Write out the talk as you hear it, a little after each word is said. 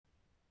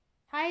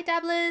Hi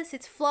Dabblers,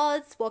 it's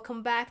Floods.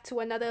 Welcome back to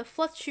another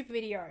Flozztube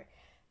video.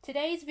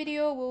 Today's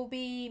video will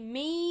be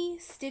me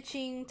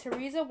stitching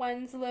Teresa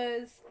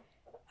Wentzler's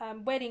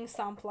wedding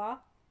sampler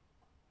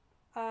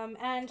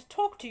and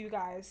talk to you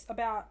guys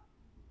about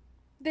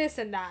this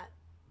and that.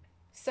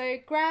 So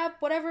grab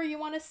whatever you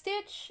want to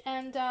stitch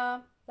and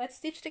let's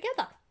stitch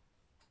together.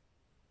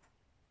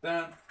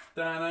 Dun,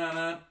 dun,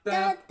 dun,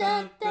 dun,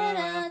 dun,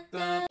 dun,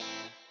 dun.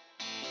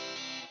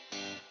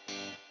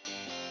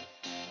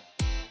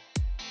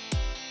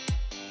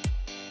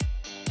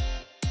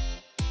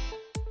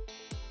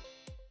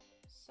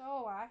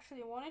 So I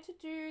actually wanted to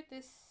do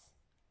this,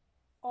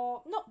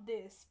 or not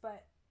this,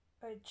 but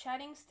a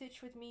chatting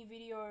stitch with me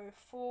video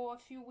for a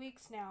few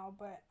weeks now,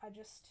 but I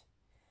just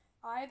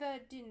either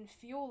didn't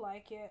feel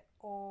like it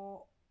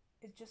or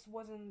it just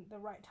wasn't the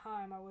right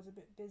time. I was a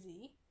bit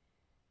busy,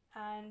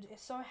 and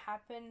it so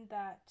happened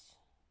that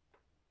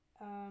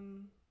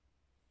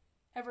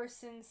ever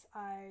since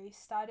I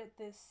started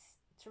this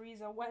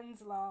Teresa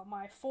Wentzler,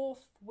 my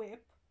fourth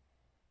whip,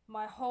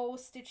 my whole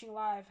stitching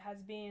life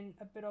has been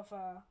a bit of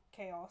a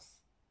chaos.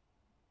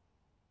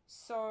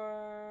 So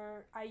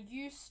I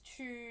used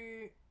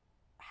to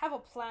have a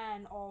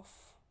plan of,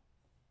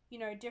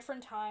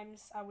 different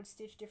times I would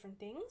stitch different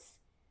things.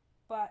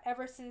 But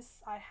ever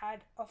since I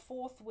had a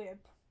fourth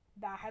whip,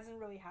 that hasn't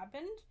really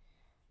happened.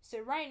 So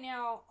right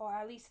now, or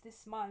at least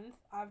this month,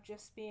 I've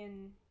just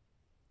been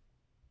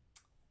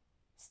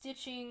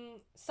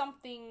stitching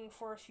something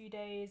for a few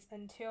days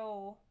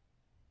until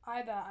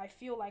either I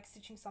feel like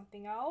stitching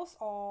something else,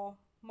 or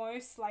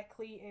most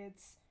likely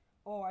it's,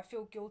 oh, I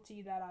feel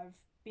guilty that I've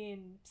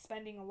been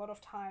spending a lot of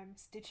time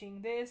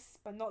stitching this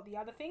but not the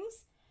other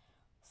things.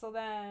 So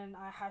then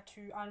I had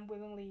to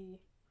unwillingly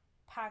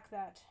pack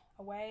that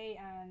away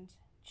and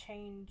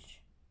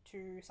change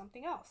to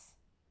something else.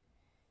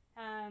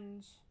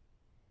 And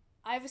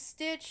I've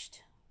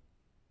stitched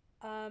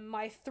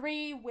my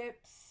 3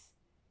 whips,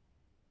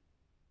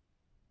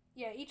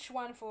 each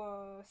one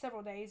for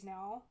several days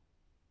now.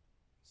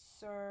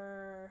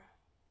 So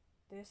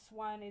this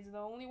one is the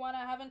only one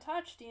I haven't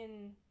touched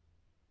in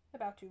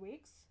about 2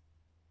 weeks.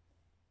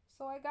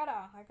 So I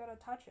gotta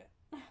touch it.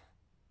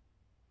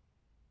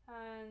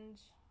 And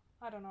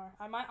I don't know.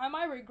 I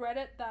might regret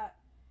it that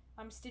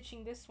I'm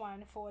stitching this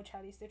one for a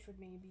chatty stitch with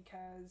me,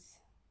 because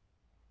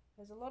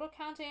there's a lot of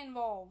counting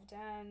involved,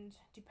 and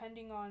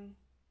depending on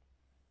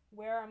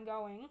where I'm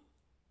going,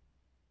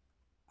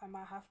 I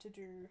might have to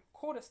do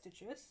quarter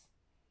stitches.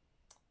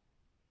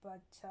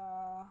 But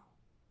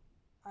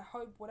I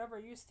hope whatever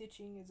you're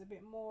stitching is a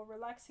bit more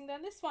relaxing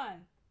than this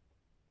one.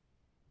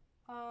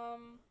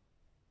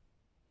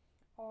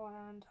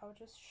 And I'll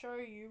just show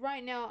you.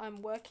 Right now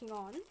I'm working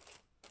on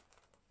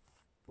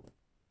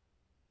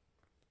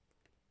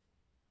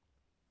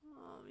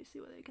let me see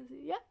what you can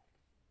see. Yeah,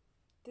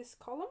 this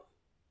column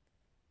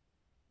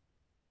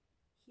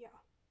here.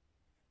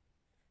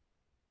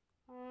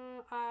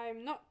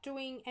 I'm not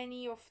doing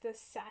any of the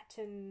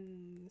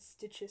satin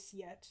stitches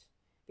yet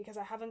because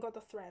I haven't got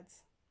the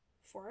threads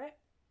for it.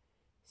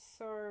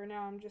 So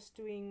now I'm just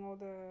doing all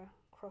the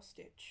cross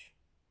stitch.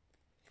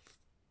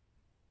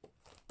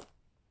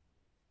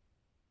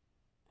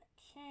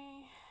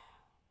 Okay.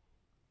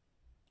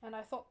 And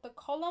I thought the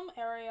column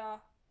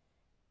area,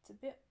 it's a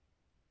bit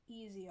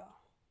easier.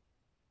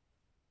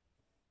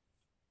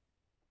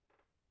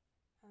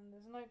 And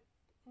there's no,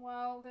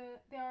 well,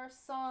 there are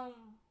some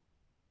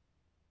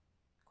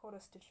quarter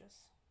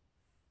stitches,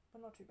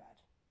 but not too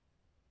bad.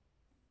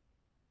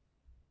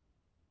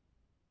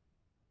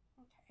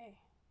 Okay.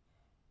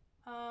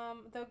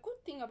 The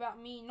good thing about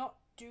me not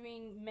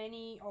doing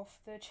many of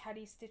the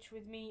chatty stitch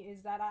with me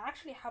is that I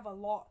actually have a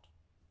lot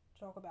to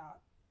talk about,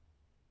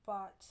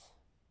 but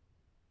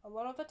a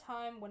lot of the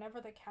time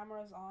whenever the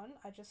camera's on,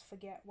 I just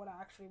forget what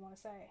I actually want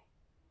to say,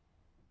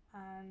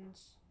 and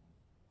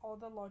all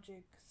the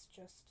logic's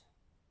just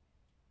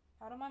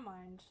out of my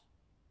mind,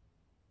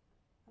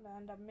 and I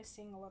end up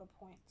missing a lot of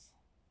points.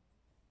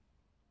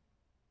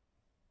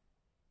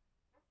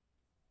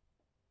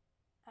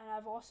 And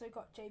I've also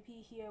got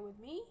JP here with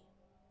me.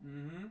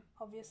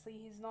 Obviously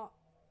he's not,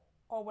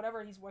 or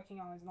whatever he's working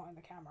on is not in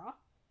the camera,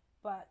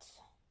 but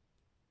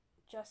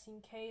just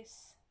in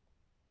case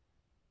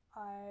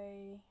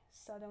I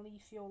suddenly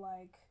feel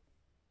like,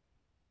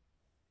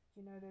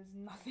 there's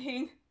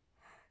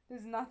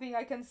nothing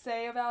I can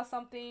say about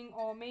something,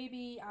 or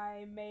maybe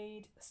I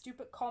made a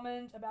stupid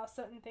comment about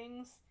certain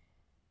things,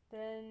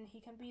 then he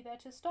can be there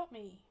to stop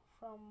me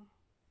from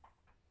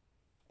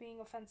being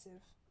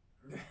offensive.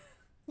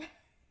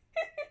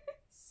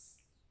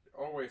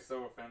 Always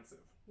so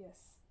offensive.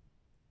 Yes.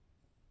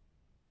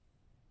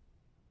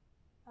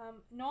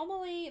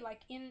 Normally,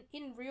 like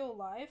in real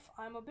life,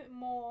 I'm a bit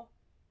more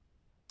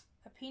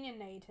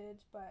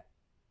opinionated, but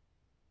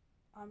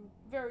I'm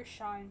very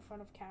shy in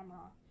front of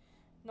camera.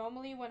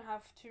 Normally when I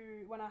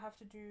have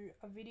to do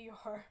a video,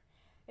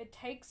 it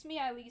takes me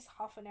at least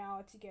half an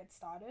hour to get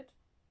started,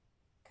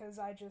 because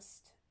I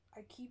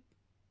keep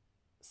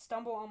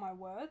stumble on my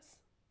words.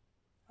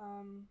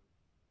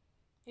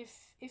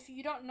 If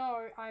you don't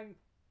know,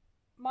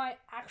 my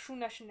actual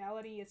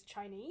nationality is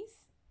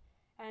Chinese,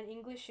 and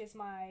English is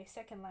my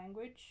second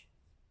language.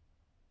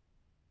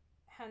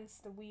 Hence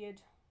the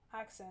weird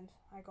accent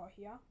I got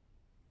here.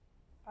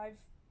 I've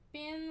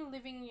been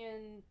living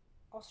in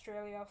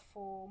Australia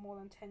for more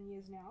than 10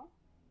 years now.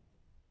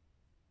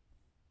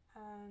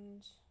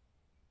 And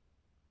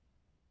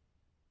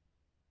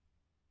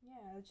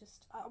yeah,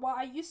 just well,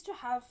 I used to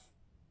have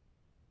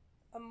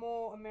a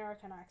more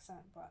American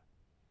accent, but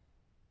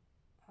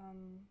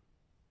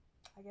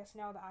I guess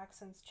now the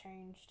accent's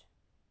changed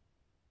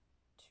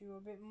to a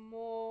bit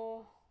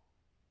more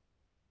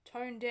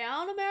toned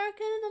down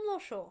American. I'm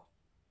not sure.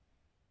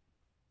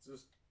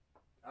 Just,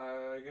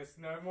 I guess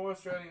no more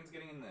Australians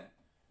getting in there.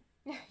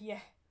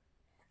 Yeah.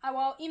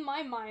 Well, in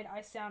my mind,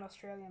 I sound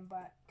Australian,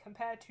 but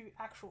compared to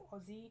actual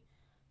Aussie,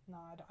 no,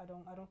 I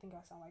don't think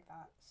I sound like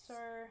that. So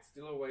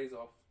Still a ways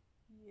off.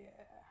 yeah.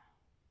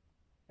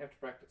 You have to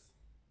practice.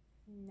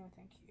 No,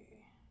 thank you.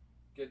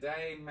 Good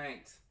day,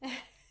 mate.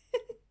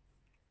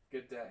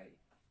 Good day.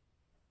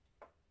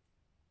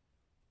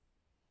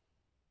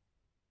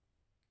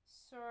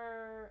 So,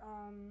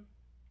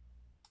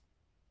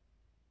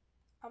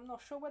 I'm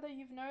not sure whether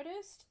you've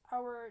noticed,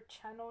 our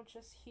channel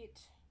just hit,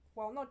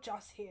 well, not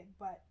just hit,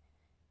 but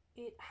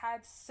it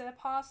had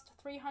surpassed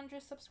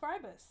 300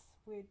 subscribers,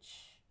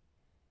 which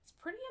is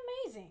pretty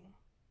amazing.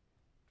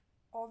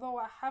 Although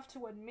I have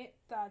to admit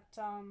that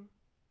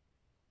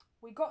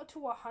we got to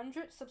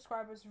 100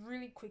 subscribers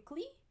really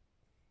quickly,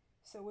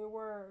 so we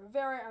were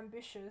very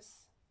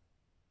ambitious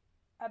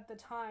at the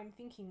time,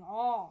 thinking,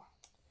 oh,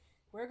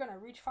 we're gonna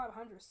reach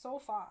 500 so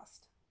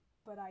fast.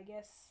 But I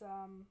guess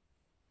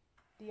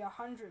the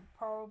 100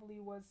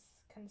 probably was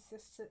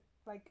consisted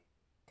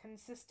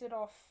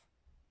of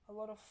a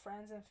lot of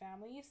friends and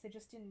families. They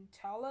just didn't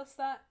tell us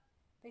that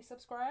they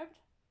subscribed.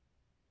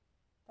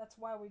 That's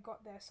why we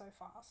got there so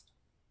fast.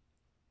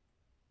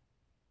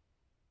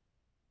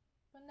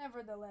 But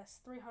nevertheless,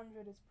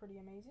 300 is pretty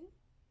amazing.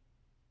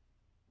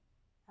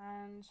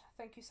 And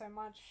thank you so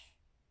much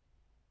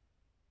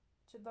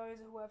to those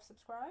who have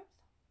subscribed.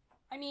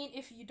 I mean,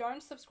 if you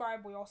don't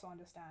subscribe, we also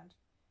understand.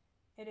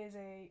 It is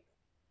a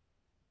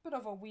bit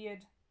of a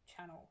weird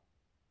channel,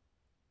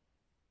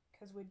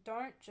 because we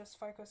don't just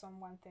focus on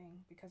one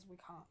thing, because we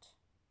can't.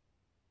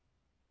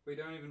 We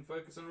don't even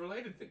focus on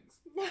related things.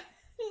 No.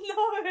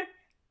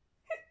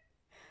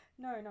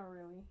 No, not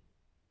really.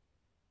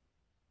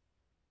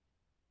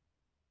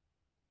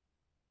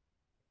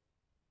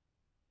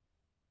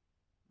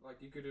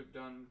 Like, you could have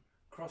done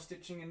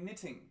cross-stitching and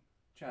knitting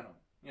channel.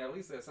 Yeah, at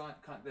least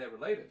they're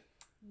related.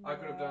 Yeah. I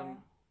could have done,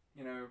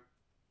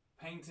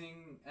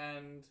 painting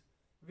and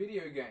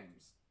video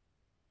games.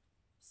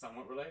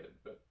 Somewhat related,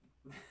 but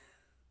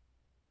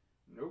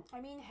nope. I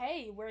mean,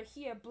 hey, we're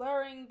here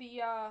blurring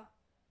the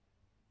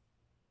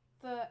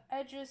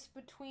edges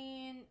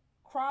between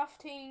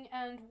crafting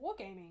and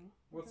wargaming.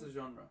 What's the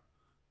genre?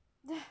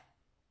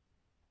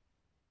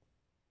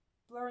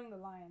 Blurring the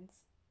lines.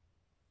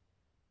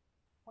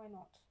 Why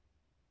not?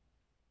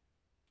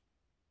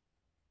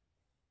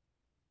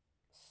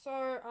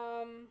 So,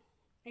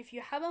 if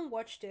you haven't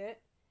watched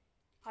it,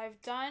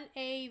 I've done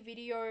a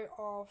video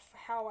of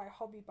how I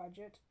hobby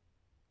budget,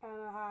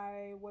 and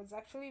I was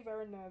actually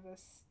very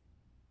nervous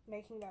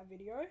making that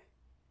video,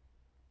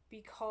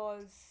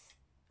 because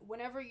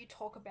whenever you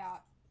talk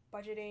about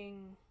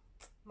budgeting,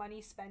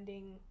 money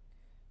spending,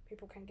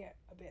 people can get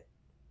a bit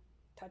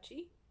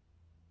touchy.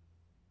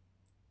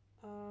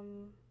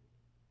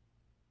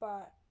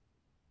 But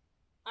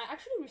I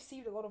actually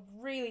received a lot of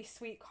really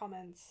sweet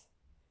comments,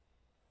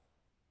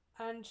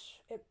 and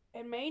it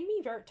made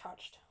me very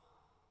touched.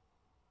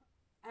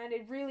 And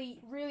it really,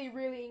 really,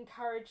 really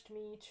encouraged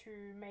me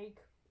to make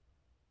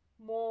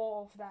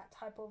more of that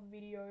type of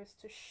videos,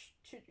 to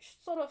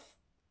sort of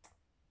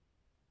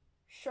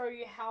show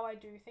you how I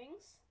do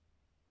things.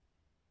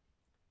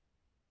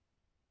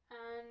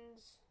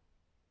 And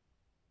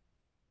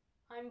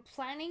I'm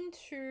planning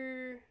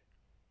to,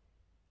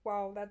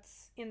 well,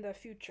 that's in the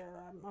future,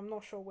 I'm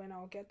not sure when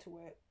I'll get to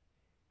it,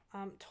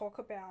 talk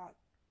about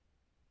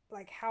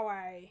like how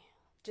I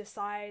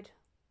decide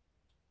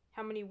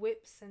how many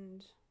whips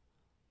and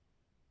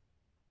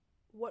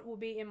what will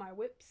be in my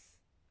whips,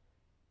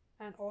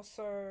 and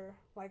also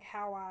like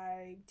how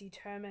I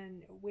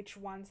determine which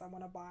ones I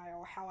want to buy,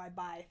 or how I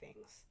buy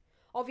things.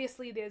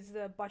 Obviously there's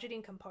the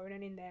budgeting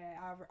component in there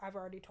I've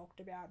already talked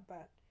about,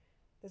 but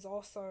there's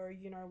also,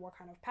 what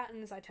kind of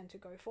patterns I tend to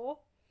go for.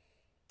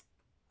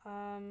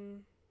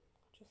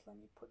 Just let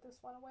me put this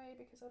one away,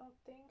 because I don't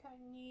think I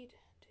need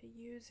to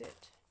use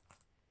it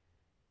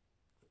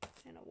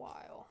in a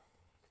while.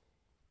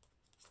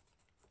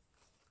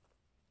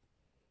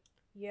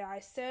 Yeah, I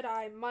said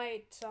I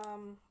might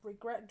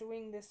regret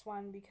doing this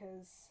one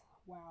because,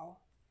 wow,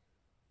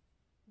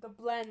 the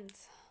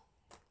blends.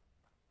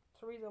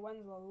 Teresa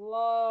Wentzler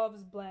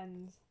loves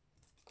blends.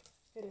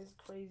 It is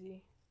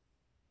crazy.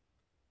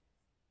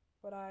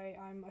 But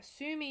I'm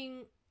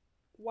assuming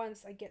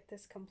once I get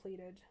this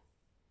completed,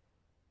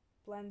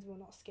 blends will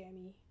not scare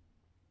me.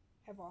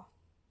 Ever.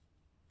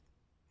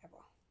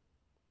 Ever.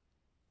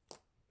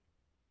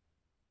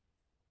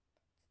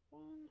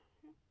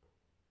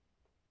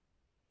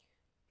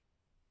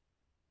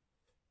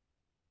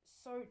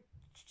 So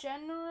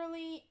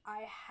generally,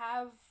 I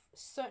have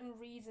certain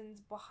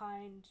reasons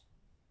behind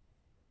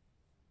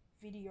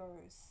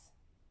videos.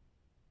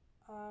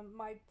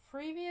 My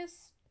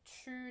previous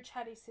two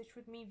Chatty Stitch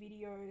with Me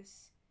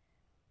videos,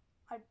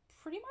 I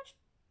pretty much,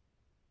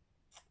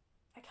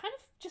 I kind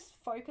of just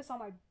focus on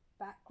my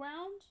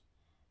background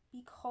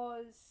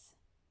because,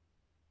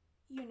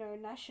 you know,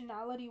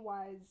 nationality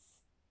wise,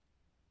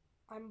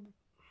 I'm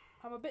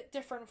I'm a bit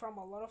different from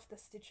a lot of the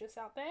stitchers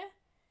out there.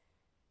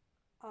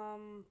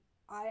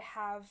 I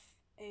have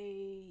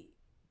a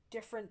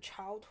different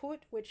childhood,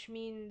 which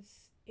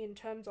means in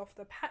terms of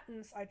the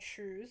patterns I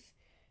choose,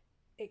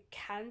 it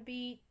can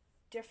be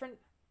different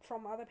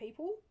from other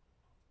people.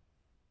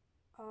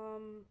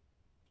 Um,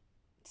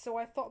 so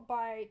I thought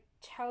by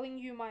telling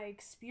you my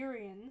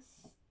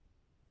experience,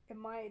 it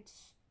might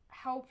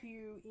help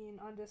you in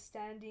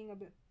understanding a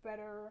bit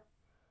better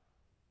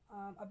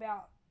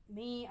about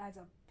me as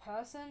a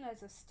person,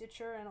 as a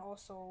stitcher, and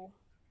also,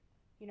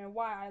 you know,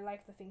 why I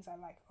like the things I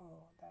like.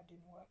 Oh, that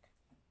didn't work.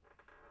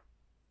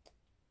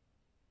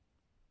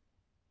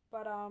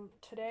 But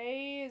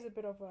today is a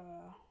bit of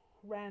a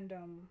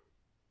random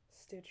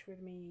stitch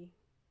with me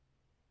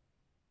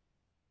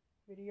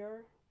video.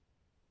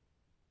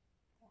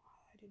 Oh,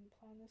 I didn't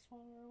plan this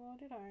one very well,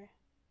 did I?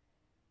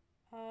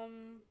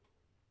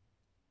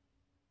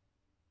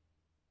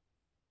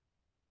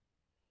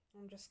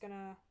 I'm just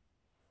gonna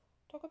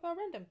talk about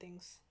random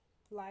things,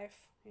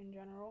 life in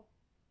general,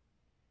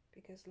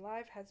 because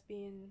life has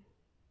been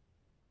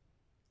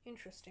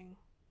interesting.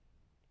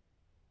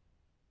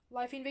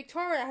 Life in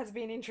Victoria has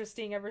been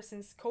interesting ever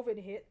since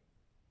COVID hit.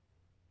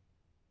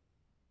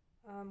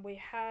 We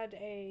had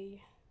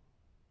a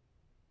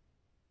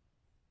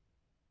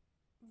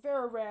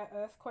very rare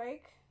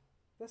earthquake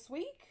this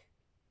week.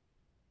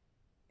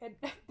 It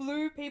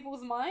blew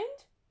people's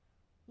mind,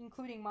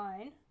 including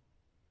mine.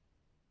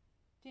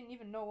 Didn't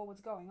even know what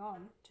was going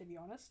on, to be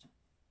honest.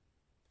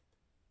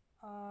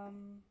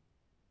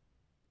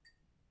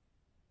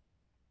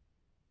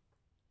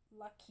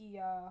 Lucky,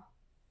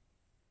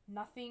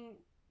 nothing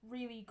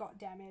really got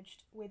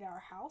damaged with our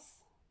house,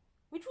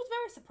 which was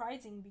very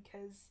surprising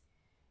because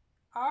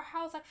our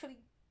house actually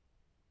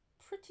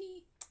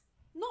pretty,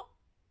 not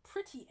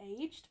pretty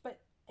aged, but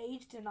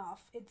aged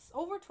enough. It's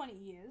over 20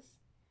 years.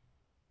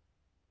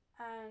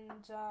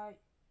 And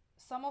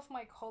some of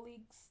my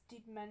colleagues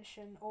did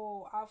mention,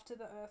 oh, after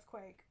the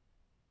earthquake,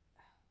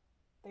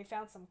 they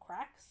found some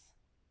cracks.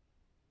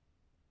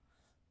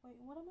 Wait,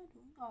 what am I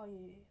doing? Oh,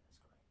 yeah, that's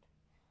correct.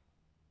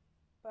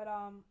 But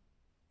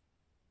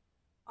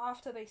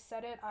after they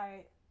said it,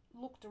 I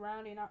looked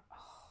around in our...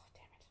 Oh,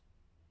 damn it.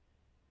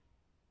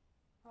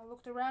 I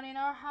looked around in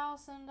our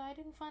house and I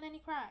didn't find any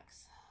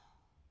cracks.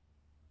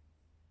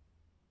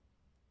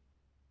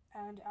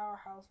 And our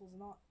house was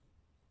not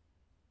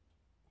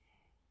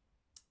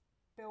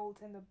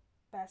built in the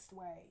best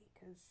way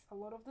because a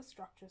lot of the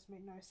structures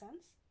made no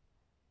sense.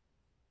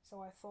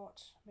 So I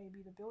thought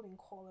maybe the building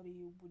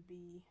quality would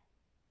be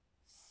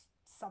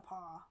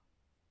subpar.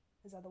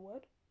 Is that the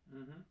word?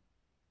 Mm-hmm.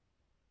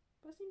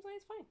 But it seems like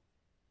it's fine.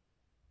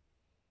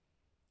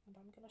 And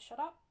I'm gonna shut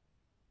up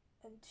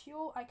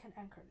until I can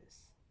anchor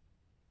this.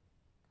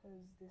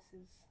 Because this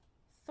is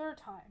third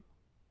time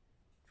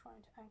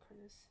trying to anchor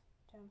this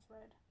damn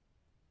thread.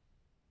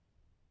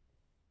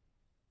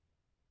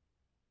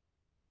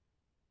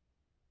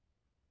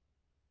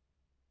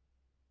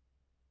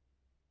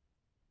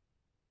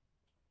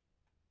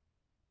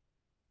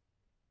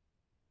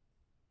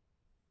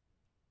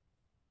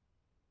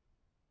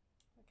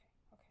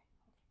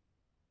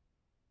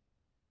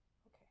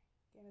 Okay.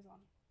 Game is on.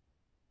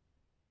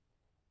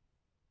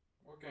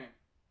 What game?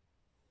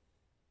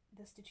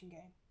 The stitching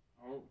game.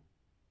 Oh.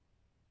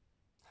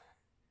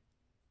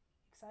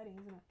 Exciting,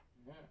 isn't it?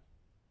 Yeah.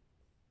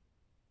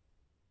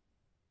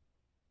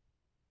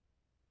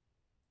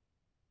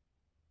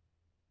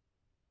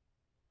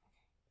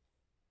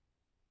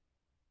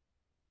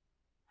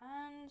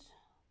 And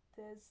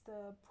there's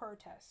the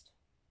protest.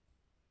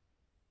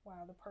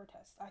 Wow, the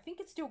protest. I think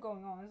it's still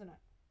going on, isn't it?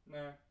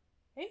 No.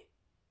 Hey?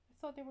 I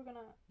thought they were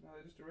gonna... No,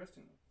 they're just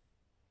arresting them.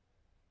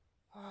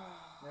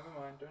 Never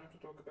mind, don't have to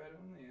talk about it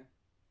on the air.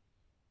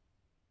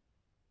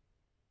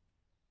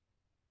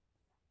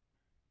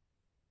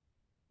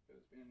 But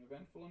it's been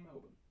eventful in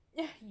Melbourne.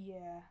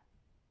 Yeah.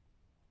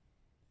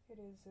 It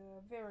is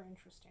very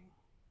interesting.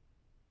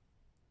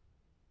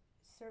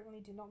 It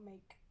certainly did not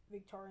make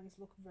Victorians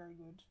look very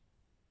good.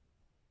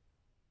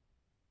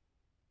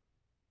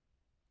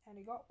 And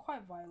it got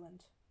quite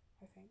violent,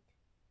 I think.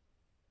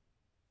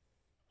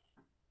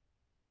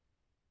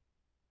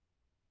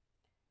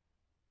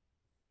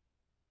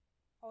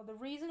 Oh, the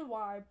reason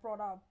why I brought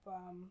up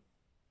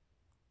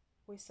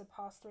we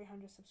surpassed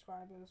 300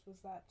 subscribers was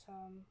that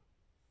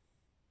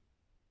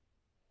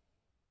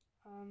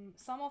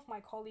some of my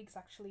colleagues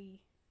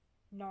actually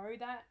know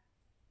that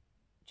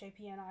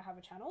JP and I have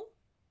a channel.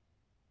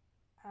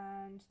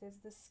 And there's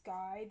this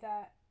guy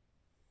that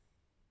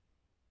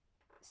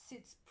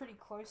sits pretty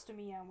close to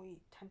me and we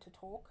tend to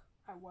talk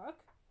at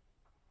work.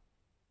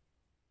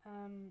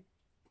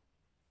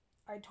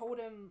 I told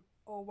him,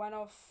 or one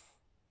of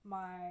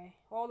my,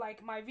 or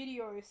like my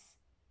videos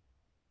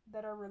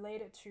that are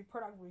related to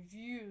product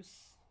reviews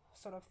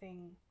sort of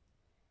thing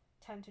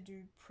tend to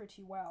do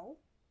pretty well.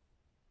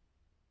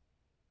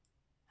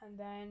 And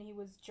then he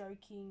was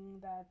joking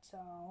that,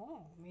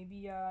 oh, maybe,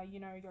 you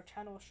know, your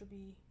channel should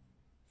be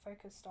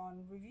focused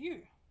on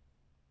review.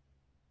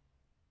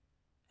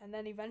 And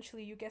then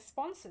eventually you get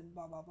sponsored,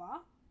 blah, blah, blah.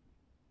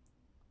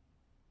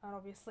 And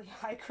obviously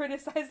I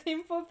criticized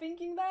him for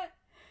thinking that,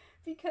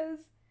 because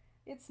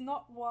it's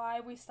not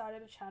why we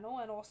started a channel.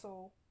 And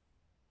also,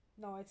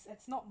 no,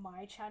 it's not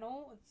my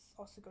channel. It's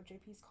also got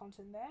JP's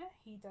content there.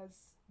 He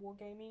does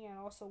wargaming, and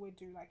also we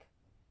do like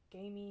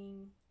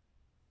gaming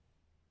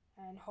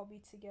and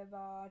hobby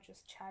together,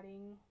 just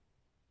chatting,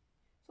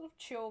 sort of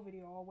chill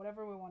video or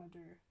whatever we want to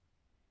do.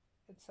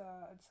 It's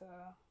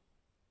a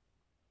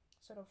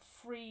sort of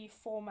free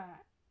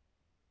format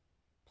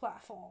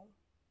platform.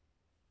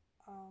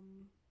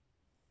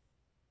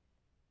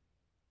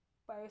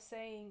 But I was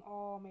saying,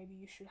 oh, maybe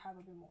you should have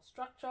a bit more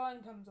structure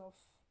in terms of,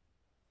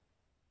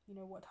 you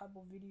know, what type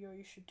of video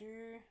you should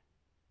do,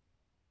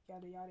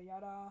 yada yada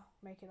yada,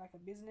 make it like a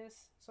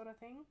business sort of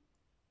thing.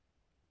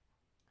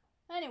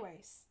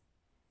 Anyways,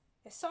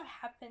 it so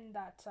happened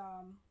that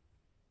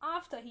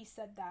after he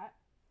said that,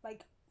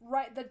 like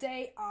right the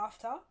day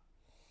after,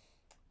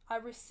 I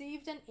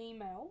received an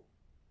email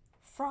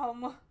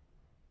from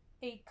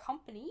a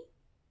company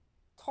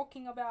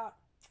talking about,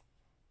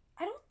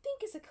 I don't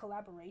think it's a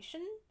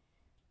collaboration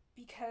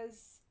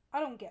because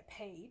I don't get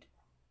paid.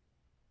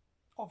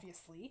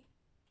 Obviously,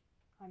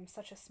 I'm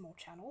such a small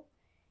channel,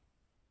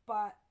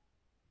 but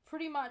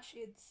pretty much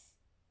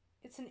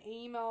it's an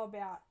email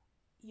about,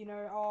 you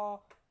know, oh,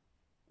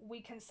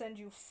 we can send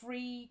you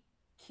free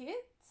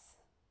kits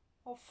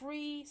or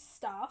free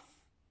stuff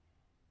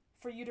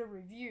for you to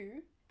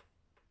review,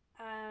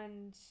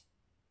 and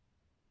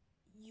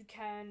you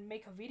can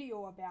make a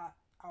video about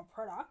our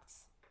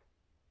products,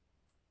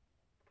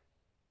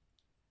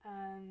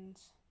 and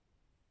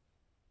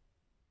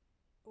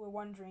we're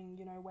wondering,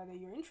 you know, whether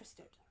you're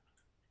interested.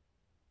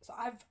 So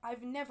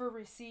I've never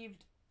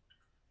received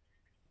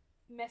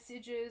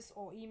messages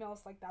or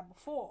emails like that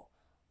before.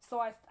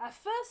 So at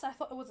first I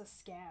thought it was a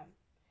scam.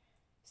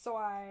 So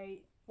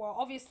well,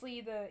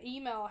 obviously the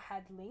email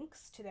had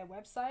links to their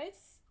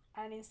websites,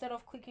 and instead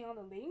of clicking on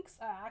the links,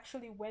 I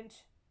actually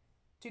went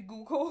to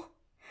Google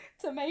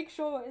to make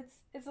sure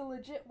it's a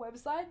legit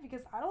website,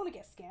 because I don't want to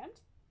get scammed.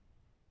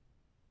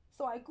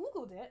 So I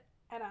Googled it,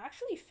 and I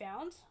actually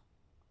found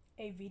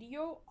a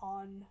video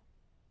on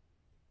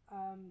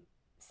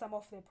some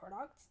of their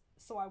products.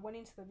 So I went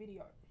into the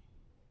video,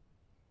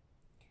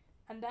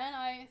 and then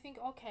I think,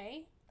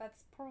 okay,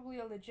 that's probably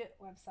a legit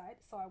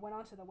website. So I went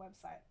onto the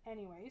website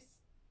anyways,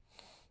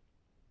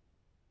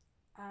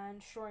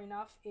 and sure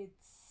enough,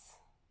 it's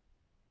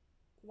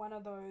one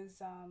of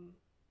those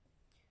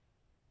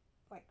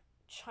like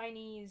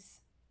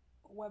Chinese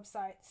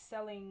websites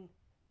selling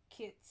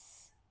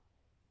kits.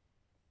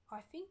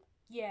 I think,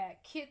 yeah,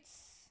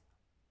 kits,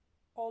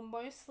 or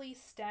mostly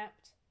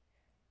stamped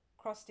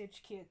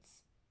cross-stitch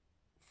kits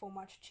for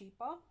much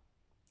cheaper,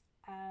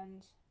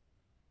 and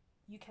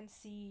you can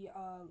see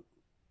a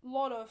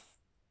lot of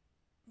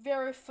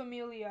very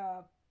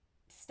familiar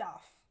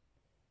stuff.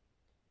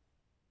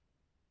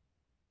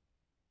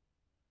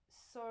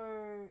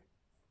 So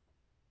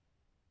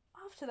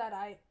after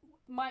that,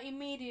 my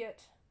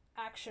immediate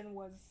action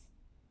was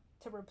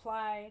to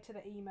reply to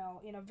the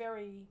email in a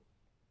very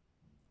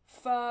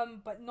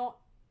firm but not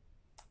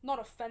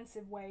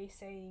offensive way,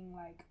 saying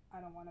like,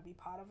 I don't want to be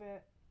part of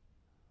it,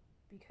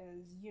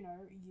 because, you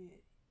know,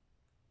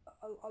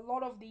 a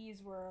lot of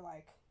these were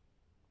like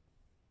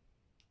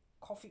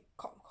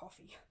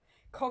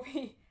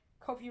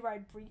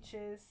copyright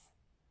breaches.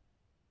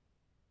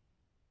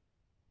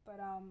 But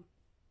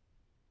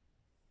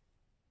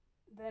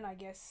then I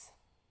guess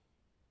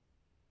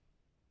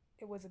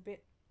it was a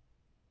bit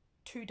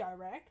too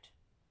direct,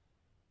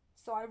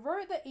 so I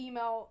wrote the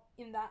email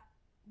in that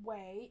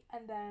way,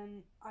 and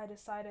then I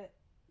decided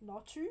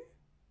not to.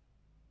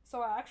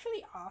 So I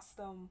actually asked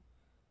them,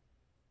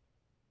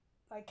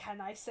 like,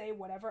 can I say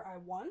whatever I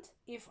want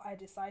if I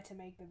decide to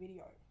make the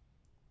video?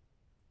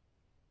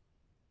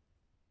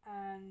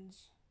 And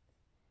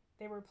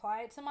they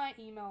replied to my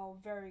email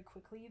very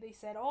quickly. They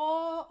said,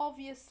 oh,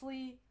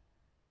 obviously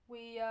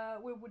we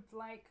would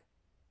like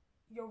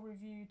your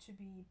review to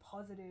be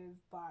positive,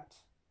 but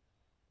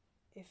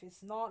if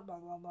it's not, blah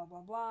blah blah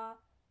blah blah,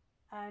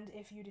 and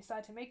if you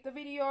decide to make the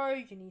video,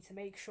 you need to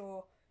make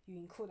sure you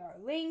include our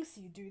links,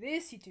 you do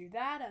this, you do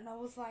that. And I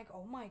was like,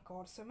 oh my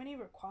god, so many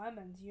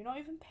requirements, you're not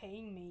even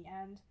paying me.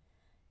 And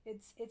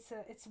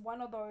it's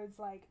one of those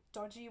like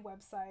dodgy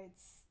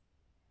websites,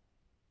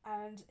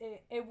 and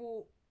it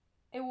will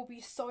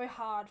be so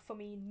hard for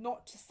me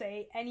not to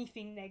say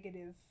anything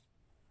negative,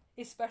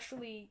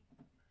 especially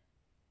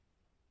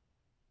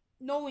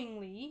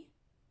knowingly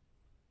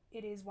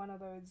it is one of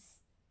those,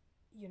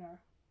 you know,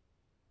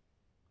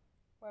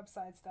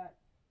 websites that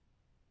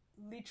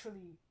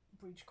literally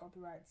breach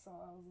copyright. So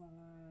I was like,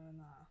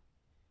 nah,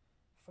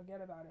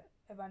 forget about it.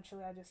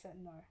 Eventually I just said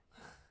no.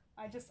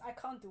 I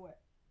can't do it.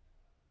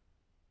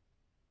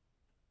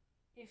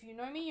 If you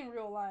know me in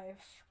real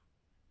life,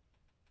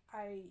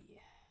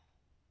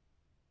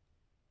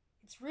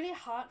 it's really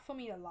hard for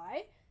me to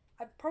lie.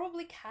 I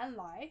probably can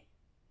lie.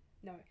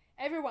 No,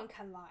 everyone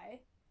can lie.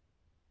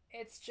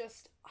 It's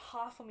just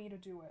hard for me to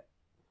do it.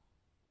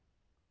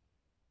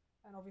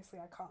 And obviously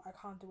I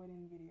can't do it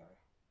in video.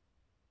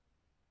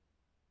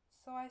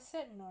 So I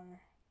said no.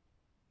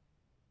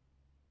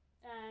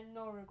 And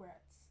no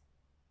regrets.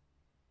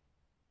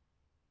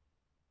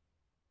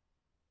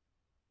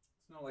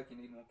 It's not like you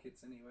need more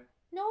kits anyway.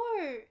 No,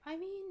 I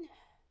mean,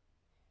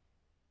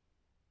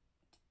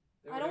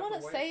 I don't want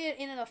to say it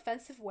in an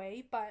offensive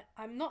way, but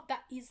I'm not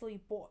that easily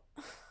bought.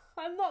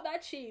 I'm not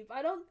that cheap.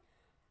 I don't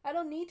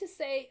need to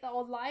say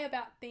or lie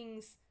about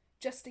things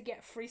just to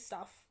get free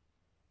stuff.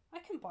 I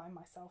can buy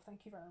myself,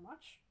 thank you very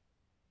much.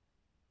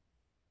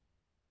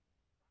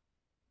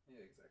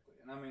 Yeah, exactly.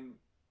 And I mean,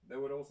 they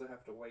would also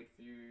have to wait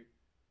for you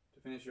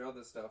to finish your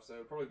other stuff, so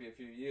it'll probably be a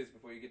few years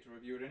before you get to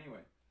review it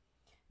anyway.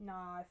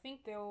 Nah, I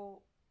think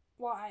they'll...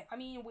 Well, I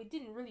mean, we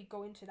didn't really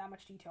go into that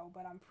much detail,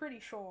 but I'm pretty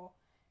sure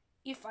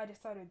if I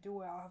decide to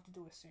do it, I'll have to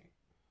do it soon.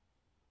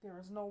 There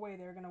is no way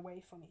they're going to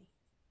wait for me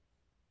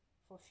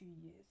for a few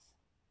years.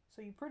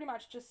 So you pretty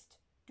much just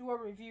do a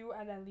review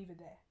and then leave it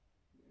there.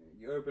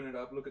 You open it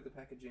up, look at the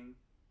packaging,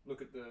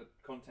 look at the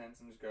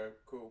contents, and just go,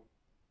 cool.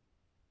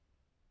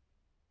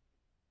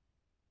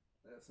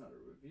 That's not a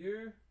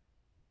review.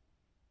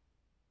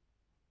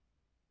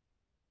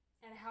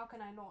 And how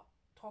can I not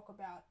talk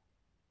about,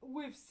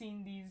 we've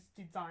seen these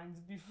designs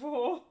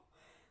before?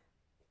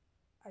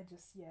 I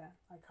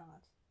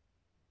can't.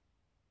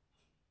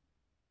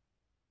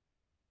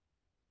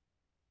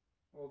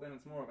 Well, then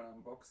it's more of an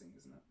unboxing,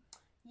 isn't it?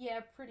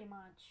 Yeah, pretty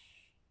much.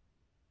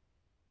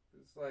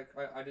 It's like,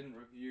 I didn't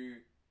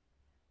review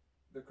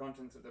the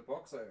contents of the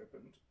box I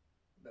opened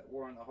that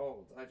were in the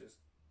hold. I just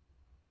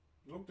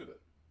looked at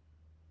it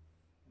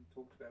and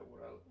talked about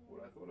what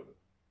I thought of it.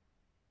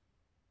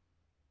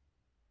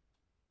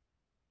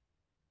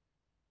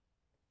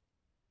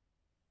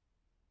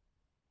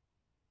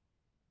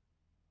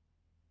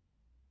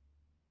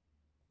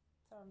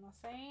 So I'm not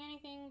saying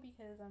anything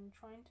because I'm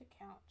trying to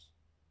count.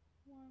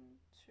 1,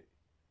 2.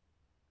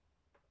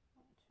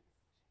 1, 2.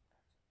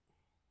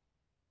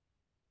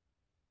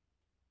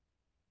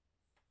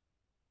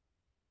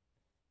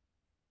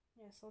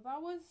 Yeah, so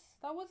that was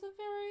a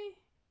very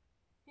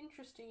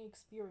interesting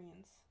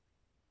experience.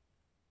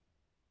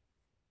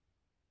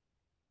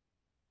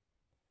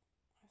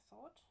 I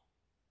thought.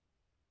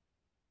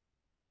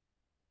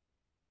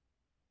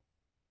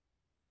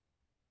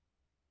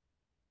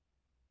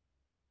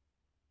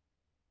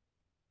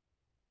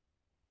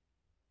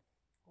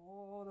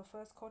 Oh, the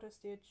first quarter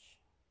stitch.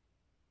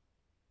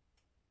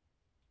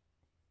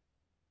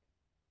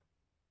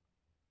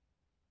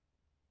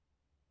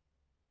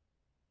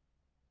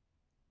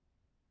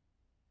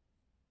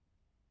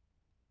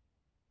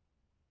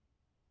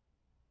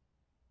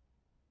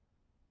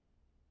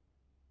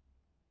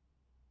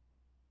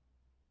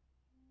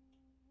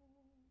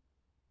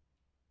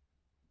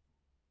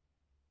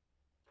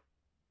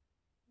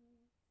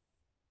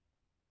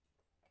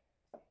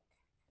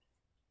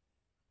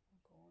 Oh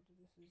god,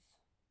 this is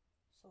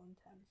so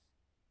intense.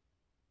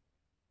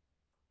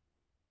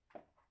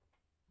 Okay.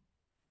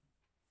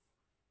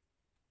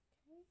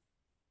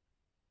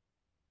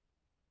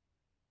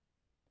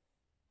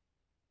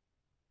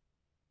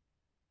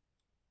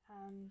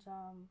 And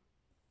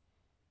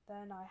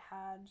then I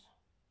had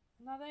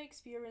another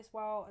experience.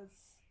 Well,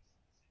 it's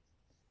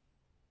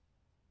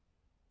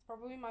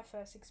probably my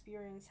first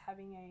experience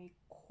having a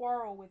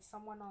quarrel with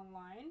someone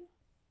online,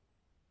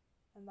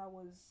 and that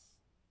was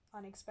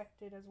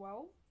unexpected as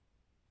well.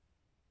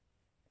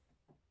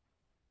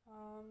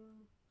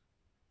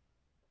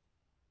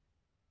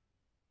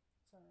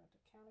 Sorry, I have to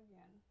count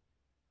again.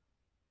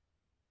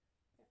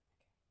 Yeah, okay.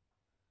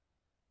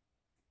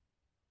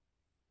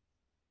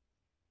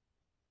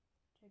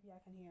 Maybe I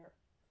can hear.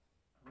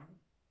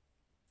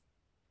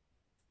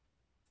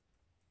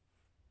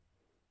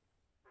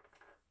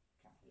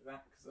 Can't hear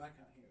that because I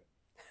can't hear it.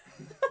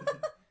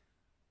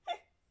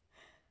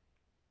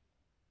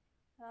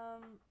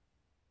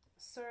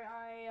 So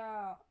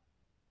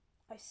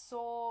I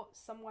saw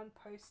someone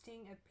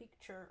posting a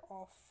picture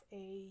of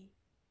I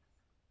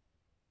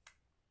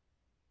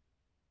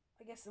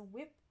guess a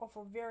whip of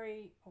a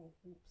very of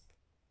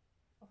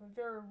a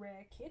very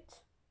rare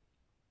kit,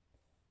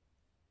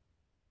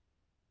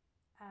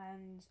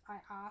 and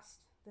I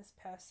asked this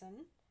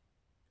person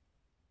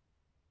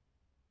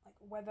like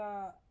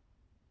whether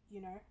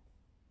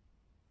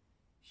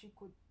she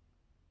could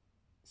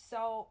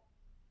sell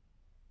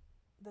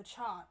the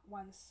chart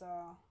once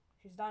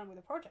she's done with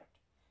the project,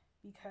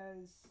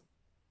 because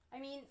I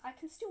mean I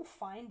can still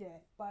find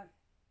it, but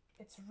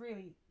it's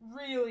really,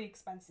 really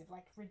expensive,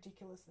 like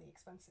ridiculously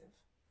expensive,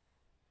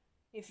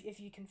 if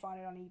you can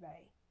find it on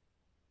eBay.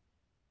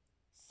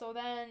 So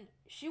then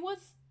she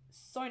was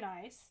so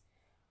nice.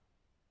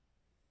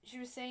 she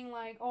was saying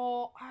like,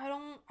 oh,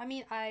 I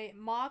mean, I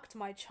marked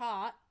my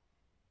chart,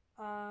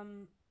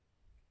 um,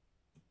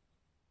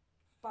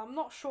 but I'm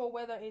not sure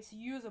whether it's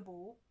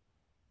usable.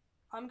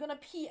 I'm gonna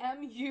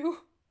PM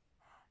you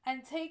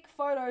and take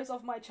photos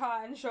of my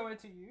chart and show it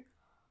to you.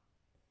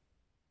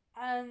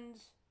 And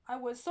I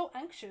was so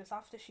anxious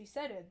after she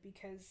said it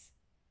because,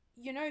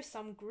 you know,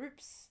 some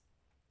groups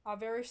are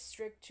very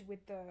strict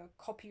with the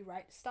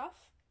copyright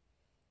stuff,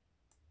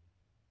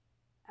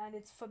 and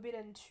it's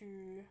forbidden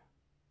to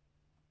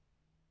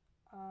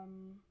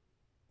um,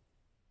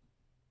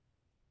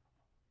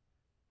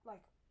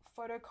 like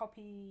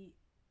photocopy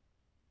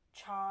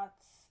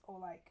charts or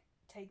like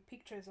take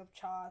pictures of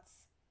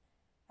charts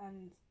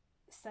and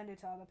send it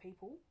to other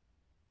people.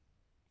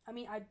 I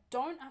mean, I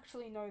don't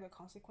actually know the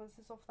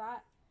consequences of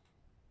that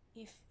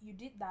if you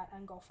did that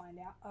and found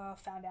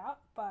out,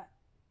 but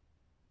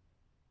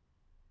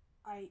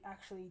I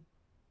actually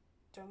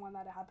don't want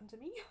that to happen to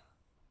me.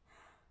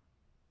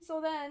 So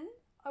then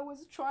I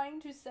was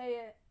trying to say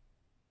it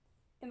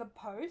in the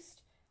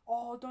post.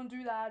 Oh, don't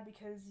do that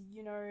because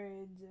you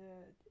know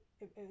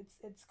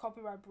it's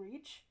copyright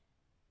breach.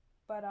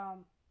 But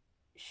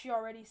she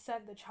already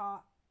sent the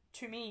chart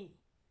to me,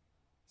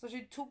 so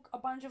she took a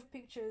bunch of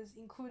pictures,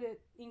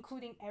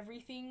 including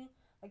everything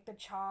like the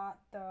chart,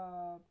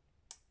 the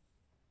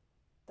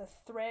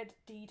thread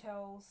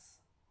details,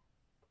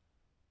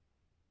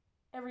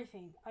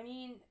 everything. I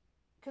mean,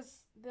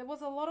 because there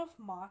was a lot of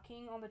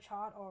marking on the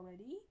chart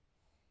already,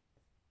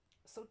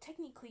 so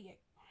technically I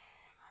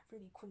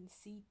really couldn't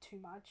see too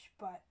much,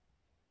 but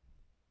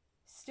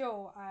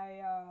still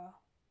I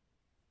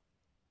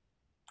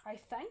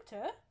thanked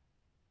her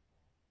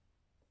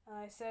and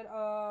I said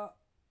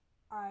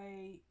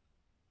I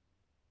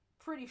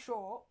pretty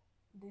sure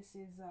this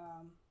is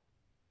a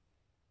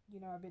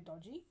bit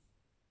dodgy.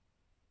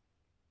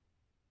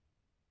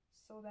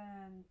 So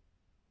then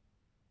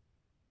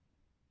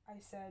I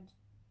said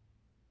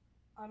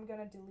I'm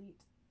gonna delete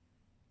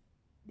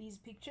these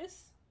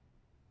pictures,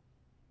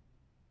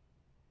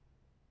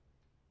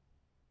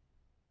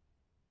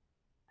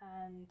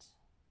 and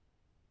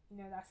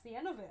that's the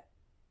end of it.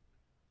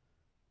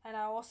 And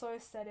I also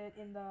said it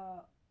in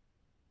the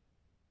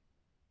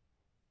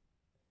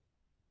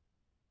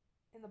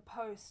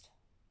post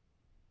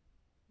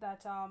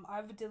that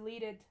I've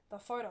deleted the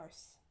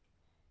photos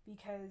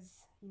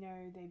because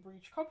they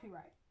breach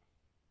copyright.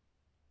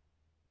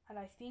 And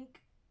I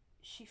think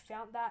she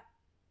found that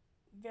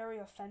very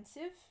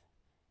offensive,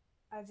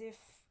 as if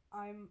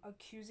I'm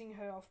accusing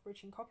her of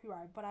breaching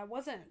copyright, but I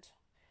wasn't.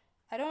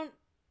 I don't.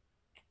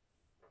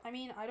 I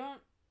mean, I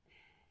don't.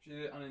 She did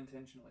it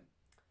unintentionally.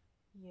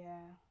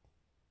 Yeah.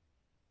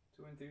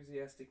 Too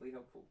enthusiastically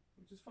helpful,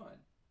 which is fine.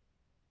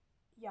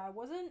 Yeah, I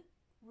wasn't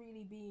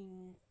really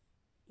being,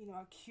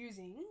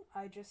 accusing.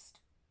 I just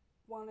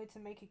wanted to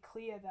make it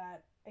clear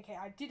that, okay,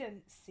 I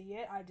didn't see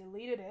it, I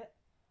deleted it.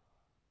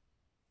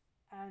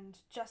 And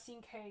just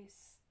in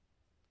case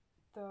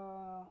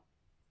the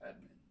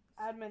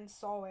admin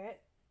saw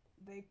it,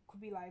 they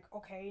could be like,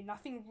 okay,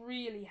 nothing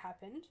really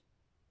happened.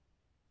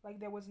 Like,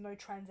 there was no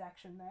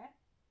transaction there.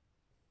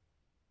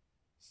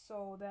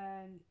 So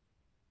then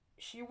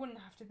she wouldn't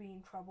have to be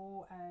in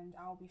trouble and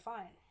I'll be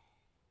fine.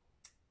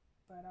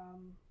 But,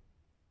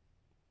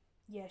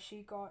 yeah,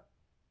 she got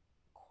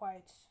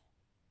quite,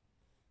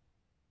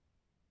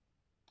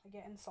 I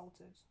get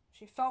insulted.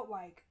 She felt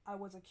like I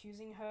was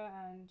accusing her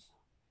and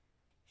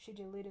she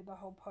deleted the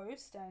whole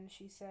post and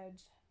she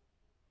said,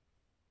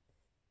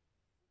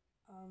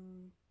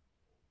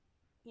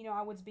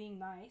 I was being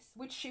nice,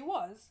 which she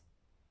was.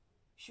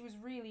 She was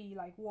really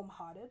like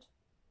warm-hearted.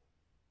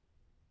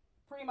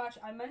 Pretty much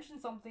I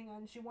mentioned something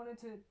and she wanted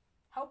to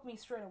help me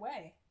straight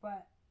away,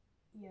 but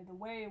yeah, the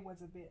way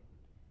was a bit,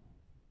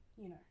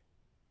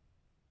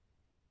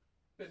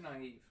 bit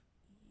naive.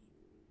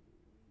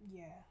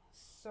 Yeah.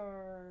 So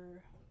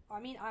I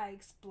mean, I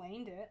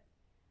explained it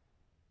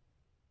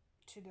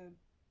to the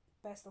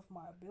best of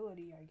my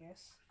ability, I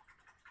guess.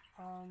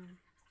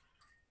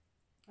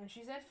 And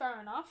she said fair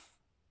enough.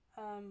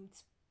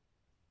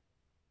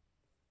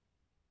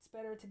 It's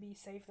better to be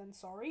safe than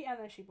sorry, and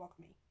then she blocked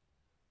me.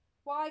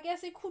 Well, I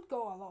guess it could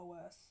go a lot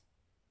worse.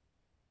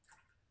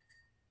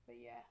 But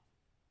yeah,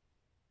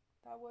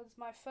 that was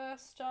my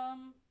first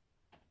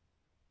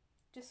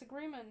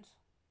disagreement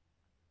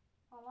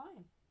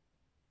online.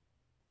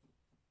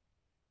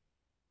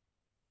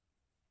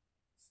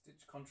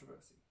 Stitch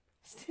controversy.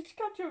 Stitch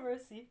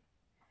controversy.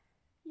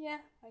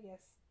 Yeah, I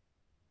guess.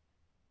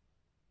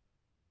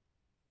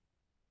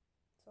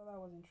 So that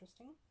was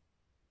interesting.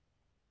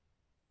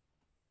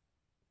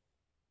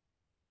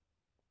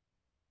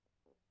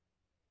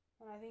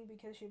 And I think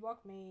because she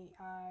blocked me,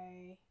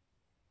 I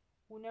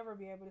will never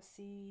be able to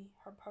see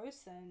her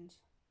posts and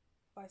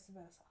vice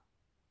versa.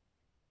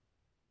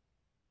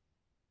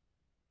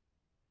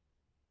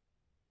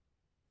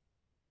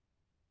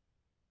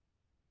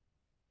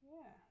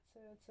 Yeah, so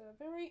it's a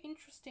very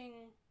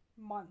interesting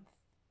month.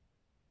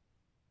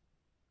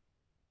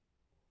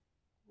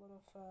 A lot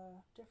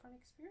of different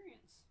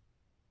experience.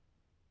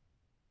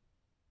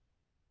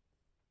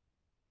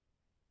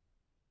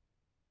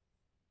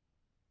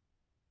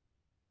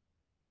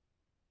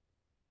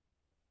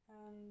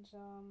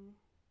 And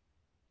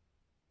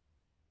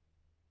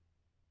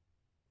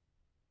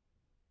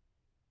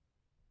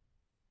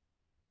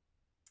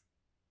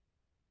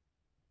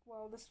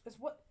well, this is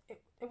what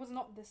it was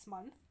not this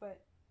month,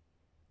 but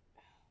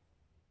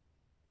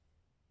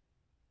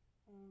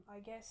I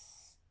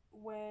guess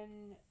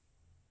when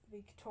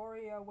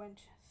Victoria went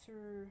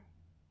through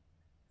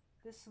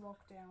this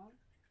lockdown,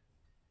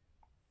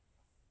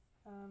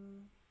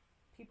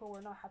 people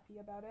were not happy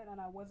about it,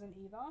 and I wasn't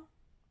either.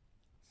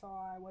 So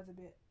I was a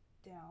bit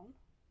down.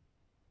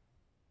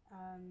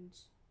 And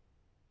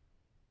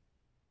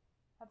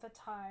at the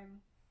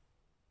time,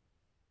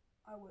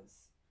 I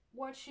was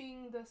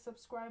watching the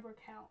subscriber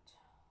count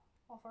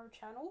of our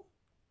channel,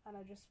 and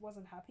I just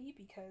wasn't happy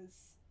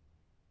because,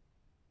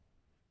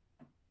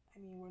 I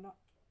mean, we're not.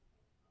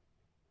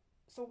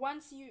 So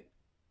once you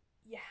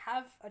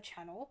have a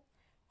channel,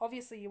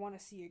 obviously you want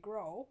to see it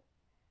grow.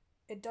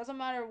 It doesn't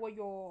matter what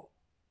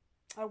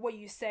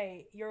you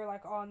say. You're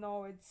like, oh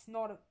no, it's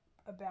not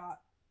about,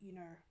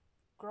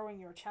 growing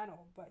your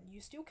channel, but you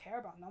still care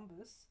about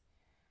numbers.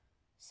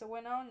 So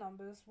when our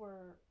numbers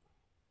were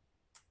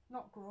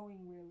not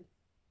growing really,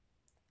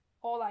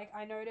 or like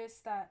I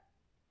noticed that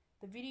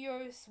the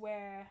videos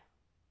where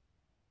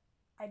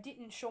I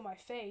didn't show my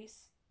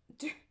face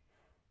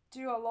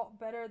do a lot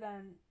better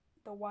than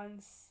the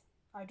ones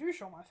I do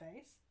show my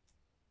face,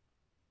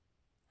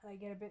 and I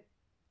get a bit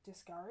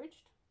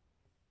discouraged.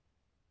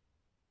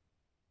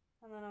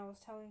 And then I was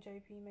telling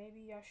JP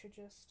maybe I should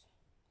just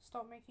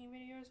stop making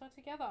videos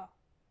altogether,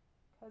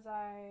 because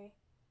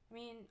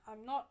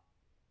I'm not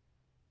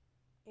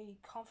a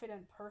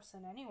confident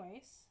person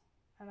anyways,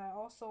 and I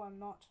also am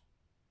not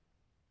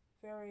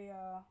very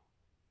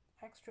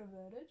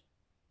extroverted.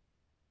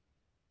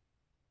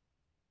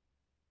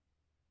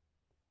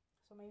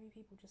 So maybe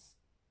people just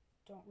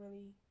don't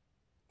really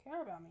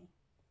care about me.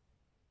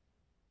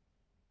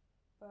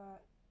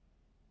 But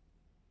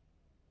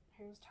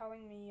he was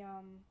telling me,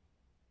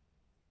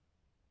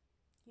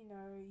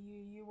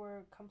 you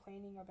were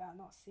complaining about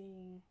not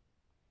seeing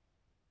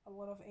a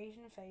lot of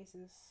Asian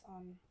faces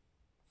on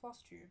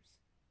Flosstubes.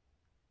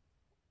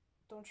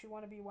 Don't you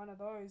want to be one of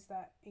those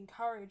that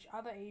encourage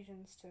other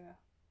Asians to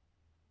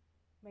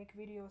make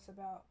videos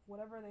about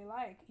whatever they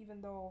like,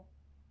 even though,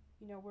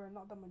 we're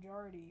not the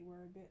majority,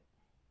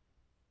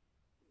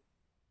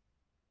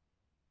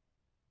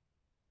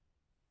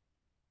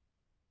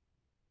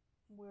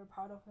 we're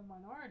part of the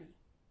minority.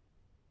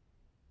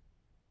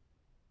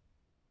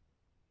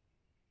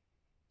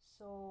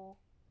 So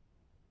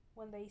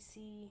when they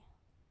see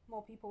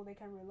more people they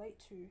can relate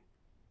to,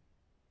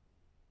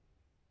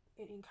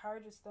 it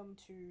encourages them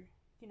to,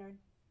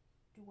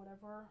 do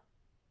whatever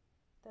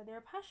that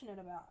they're passionate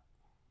about.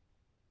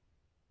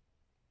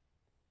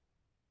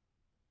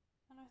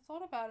 And I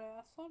thought about it.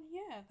 I thought,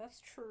 yeah, that's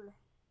true.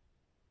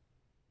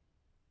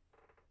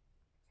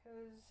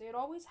 Because it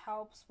always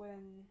helps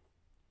when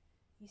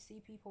you see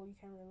people you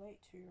can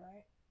relate to,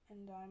 right?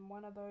 And I'm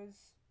one of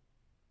those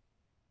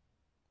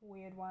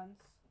weird ones.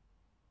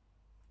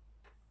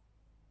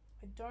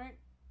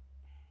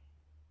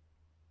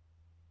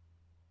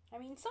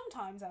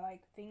 Sometimes I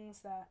like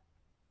things that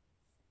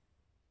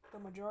the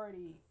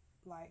majority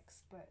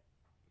likes, but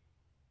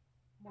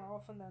more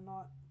often than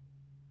not,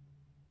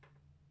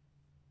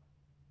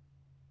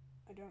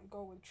 I don't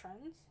go with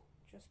trends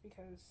just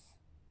because,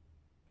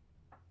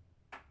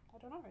 I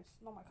don't know, it's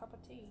not my cup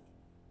of tea.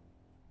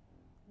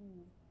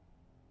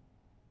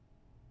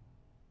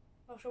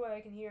 Not sure what I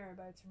can hear,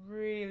 but it's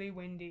really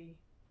windy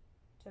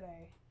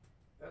today.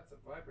 That's a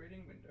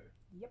vibrating window.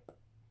 Yep.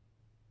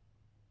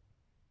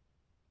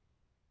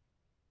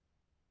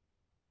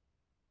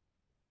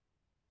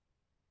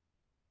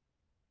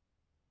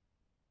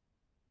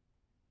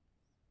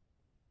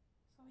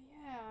 So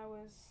yeah, I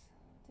was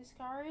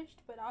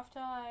discouraged, but after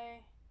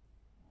I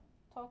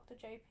talked to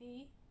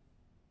JP,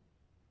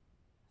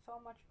 I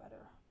felt much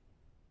better.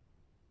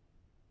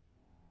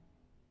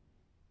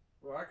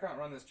 Well, I can't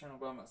run this channel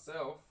by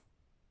myself.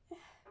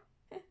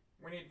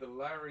 We need the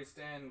Lowry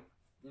stand,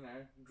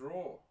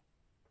 draw.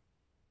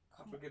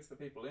 That's what gets the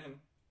people in.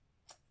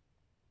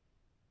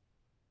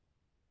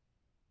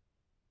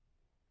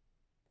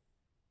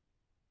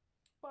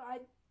 But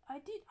I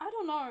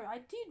don't know, I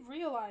did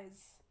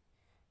realize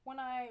when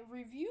I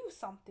review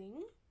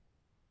something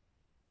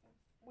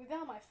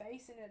without my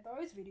face in it,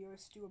 those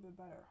videos do a bit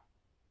better.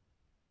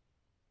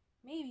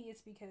 Maybe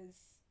it's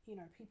because,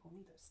 people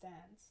need those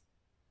stands.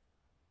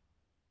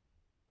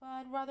 But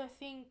I'd rather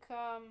think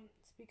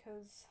it's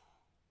because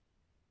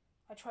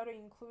I try to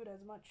include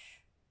as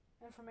much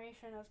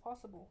information as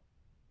possible.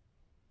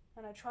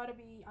 And I try to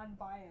be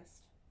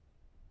unbiased.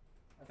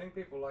 I think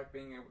people like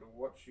being able to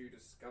watch you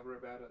discover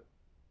about it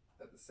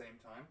at the same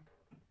time.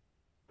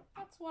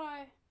 That's what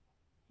I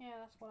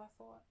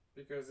thought.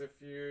 Because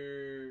if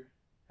you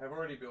have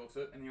already built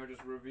it and you're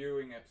just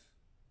reviewing it,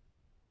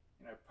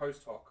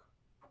 post hoc,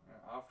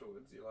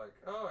 afterwards, you're like,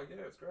 oh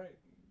yeah, it's great.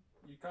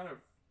 You kind of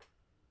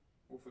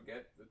will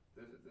forget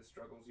the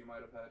struggles you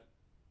might have had.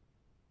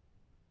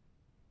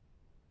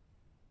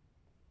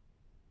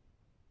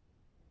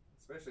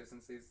 Especially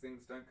since these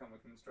things don't come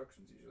with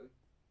instructions usually.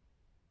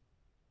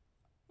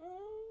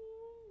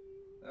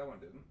 That one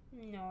didn't.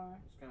 No.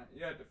 Just kind of,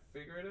 you had to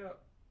figure it out.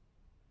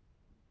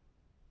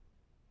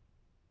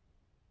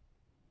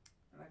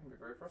 And that can be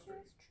very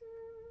frustrating. That's true.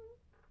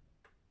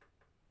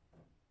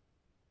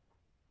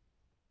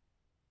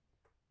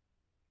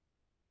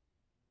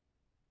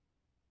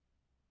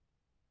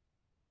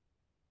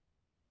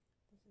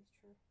 This is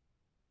true.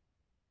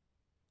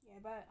 Yeah,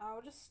 but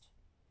I'll just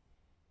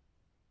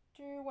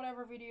do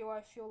whatever video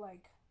I feel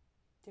like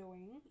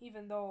doing,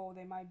 even though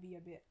they might be a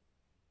bit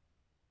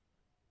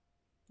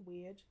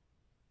weird.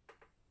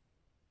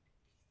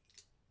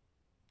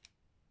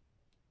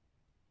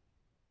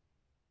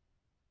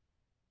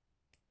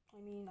 I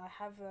mean, I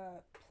have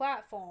a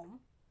platform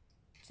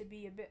to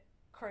be a bit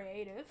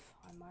creative.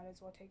 I might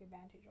as well take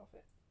advantage of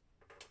it.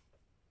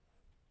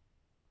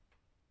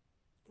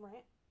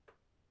 Right?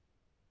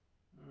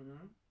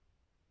 Mm-hmm.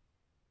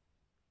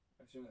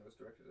 I assume that was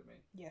directed at me.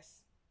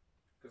 Yes.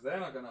 Because they're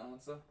not going to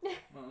answer.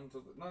 not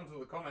until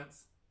the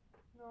comments.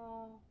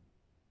 No.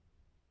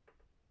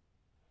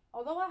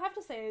 Although I have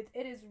to say,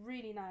 it is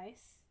really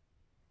nice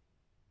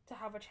to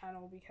have a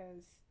channel,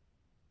 because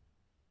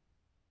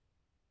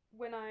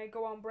when I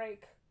go on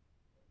break,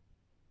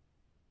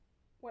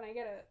 when I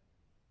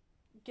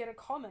get a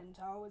comment,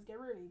 I always get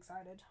really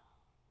excited.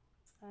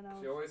 And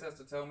She always has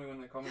to tell me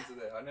when the comments are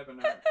there. I never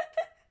know.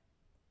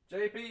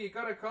 JP, you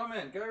got a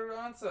comment. Go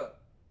answer.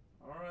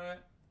 Alright.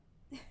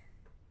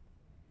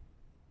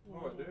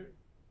 Oh, I do.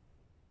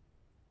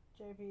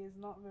 JP is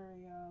not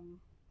very,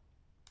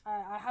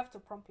 I have to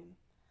prompt him.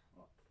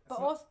 But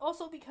not...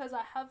 also because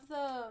I have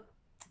the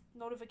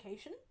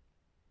notification.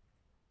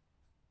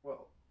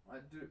 Well, I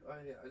do.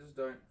 I just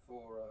don't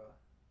for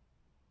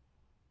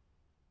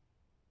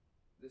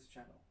this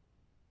channel.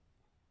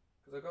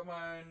 Because I got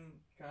my own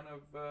kind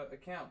of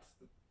account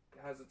that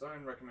has its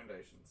own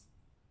recommendations.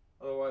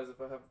 Otherwise, if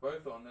I have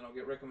both on, then I'll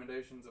get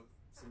recommendations of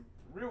some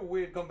real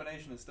weird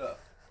combination of stuff.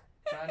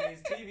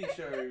 Chinese TV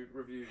show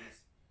reviews.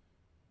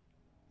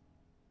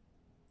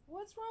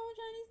 What's wrong with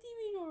Chinese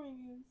TV show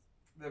reviews?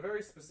 They're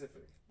very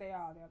specific. They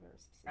are very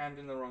specific. And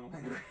in the wrong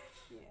language.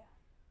 Yeah.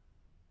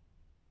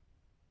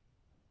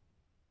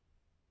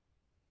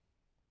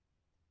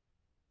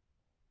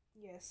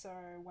 Yeah, so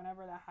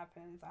whenever that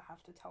happens, I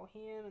have to tell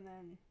him and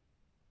then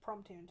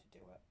prompt him to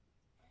do it.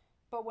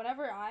 But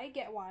whenever I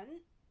get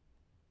one,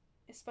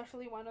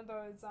 especially one of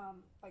those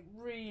like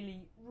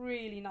really,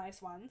 really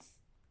nice ones,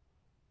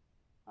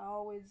 I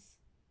always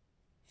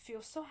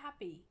feel so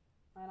happy,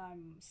 and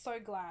I'm so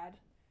glad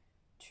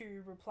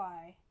to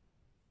reply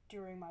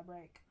during my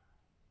break.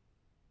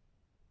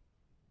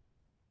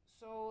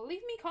 So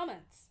leave me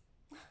comments.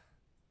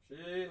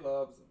 She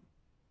loves them.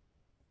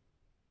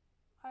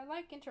 I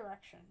like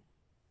interaction.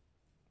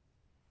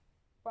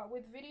 But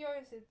with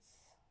videos, it's,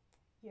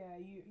 yeah,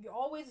 you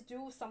always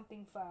do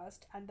something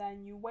first and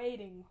then you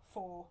waiting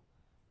for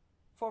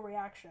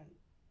reaction.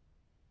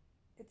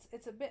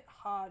 It's a bit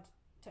hard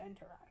to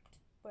interact,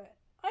 but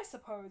I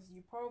suppose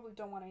you probably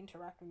don't want to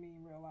interact with me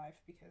in real life,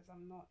 because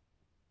I'm not,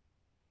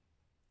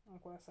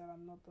 like what I said,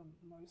 I'm not the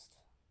most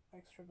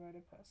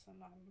extroverted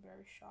person. I'm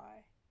very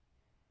shy.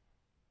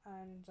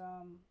 And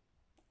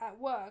at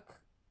work,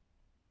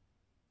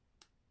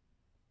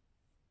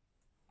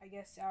 I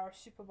guess our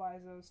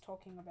supervisor was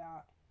talking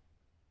about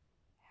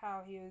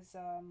how he was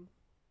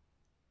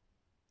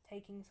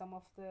taking some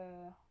of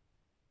the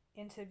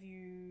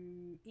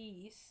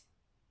interviewees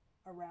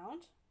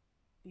around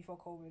before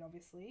COVID,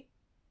 obviously,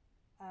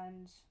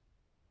 and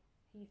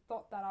he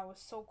thought that I was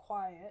so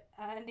quiet,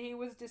 and he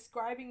was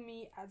describing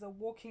me as a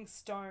walking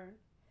stone,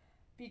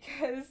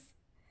 because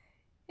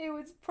it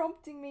was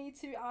prompting me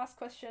to ask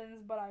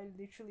questions, but I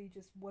literally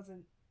just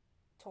wasn't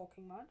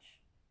talking much.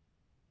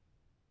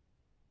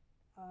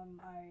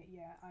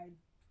 I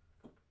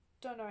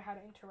don't know how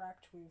to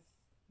interact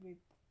with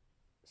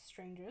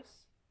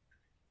strangers,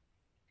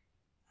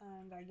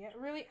 and I get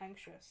really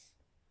anxious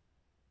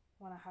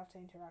when I have to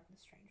interact with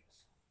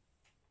strangers.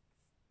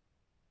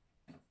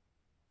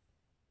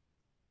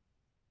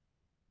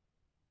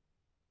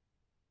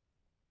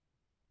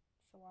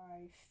 So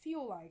I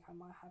feel like I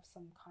might have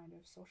some kind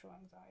of social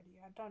anxiety.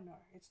 I don't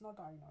know. It's not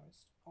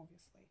diagnosed,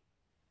 obviously.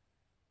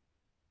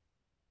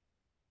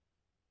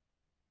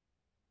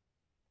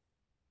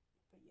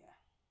 But yeah.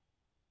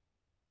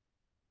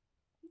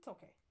 It's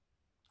okay.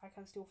 I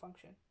can still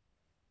function.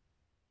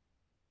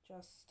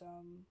 Just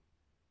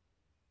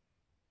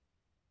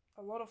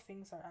a lot of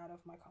things are out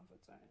of my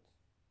comfort zones.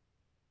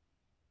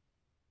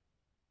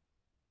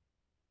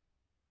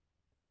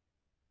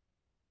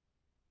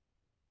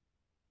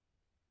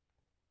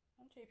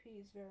 And JP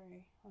is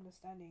very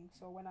understanding,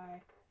 so when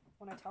I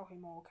tell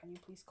him, oh, can you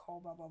please call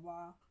blah blah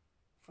blah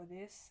for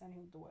this, and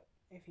he'll do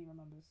it if he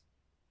remembers.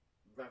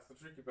 That's the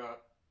tricky part.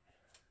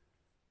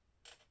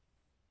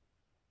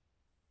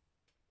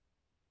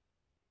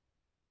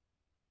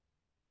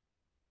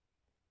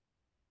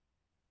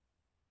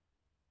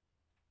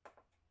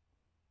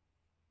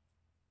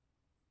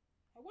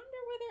 I wonder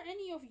whether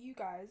any of you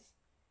guys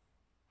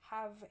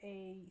have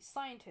a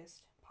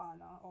scientist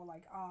partner, or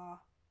like are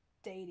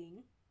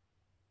dating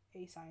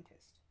a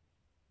scientist,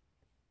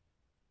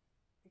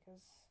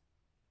 because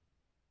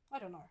I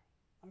don't know,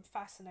 I'm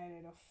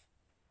fascinated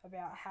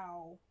about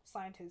how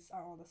scientists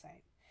are all the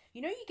same.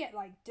 You know, you get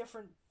like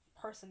different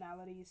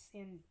personalities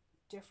in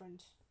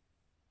different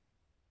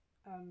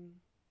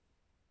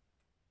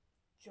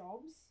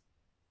jobs,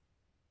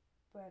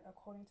 but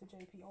according to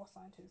JP, all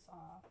scientists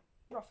are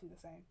roughly the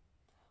same.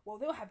 Well,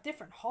 they'll have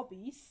different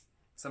hobbies.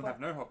 Some have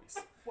no hobbies.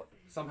 What?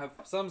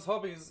 Some's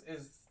hobbies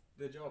is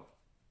their job.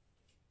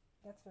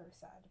 That's very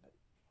sad, but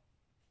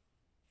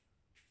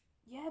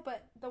yeah,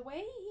 but the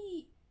way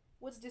he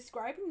was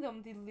describing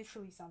them, they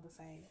literally sound the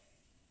same.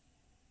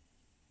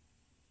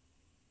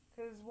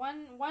 Because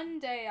one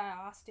day I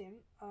asked him,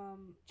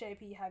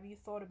 JP, have you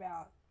thought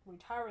about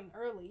retiring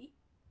early?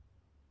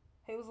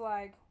 He was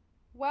like,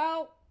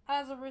 well,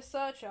 as a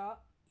researcher,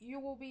 you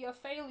will be a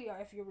failure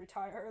if you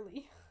retire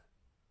early.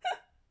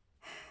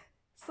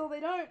 So they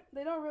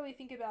don't really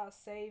think about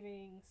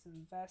savings,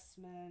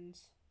 investment,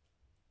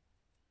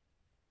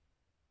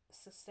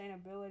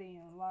 sustainability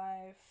in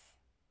life.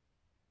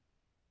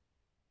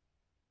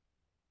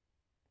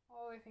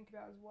 All they think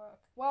about is work.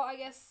 Well, I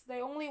guess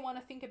they only want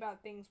to think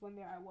about things when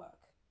they're at work.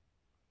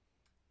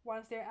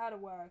 Once they're out of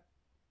work,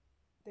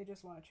 they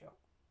just want to chill.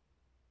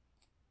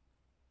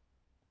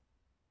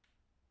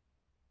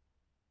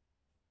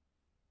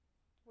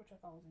 Which I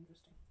thought was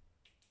interesting.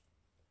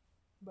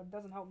 But it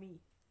doesn't help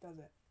me, does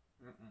it?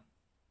 Mm-mm.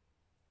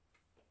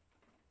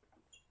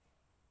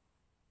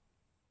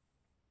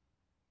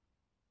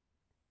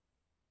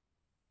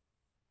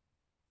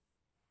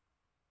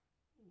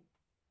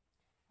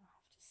 I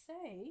have to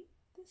say,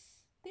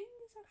 this thing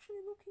is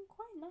actually looking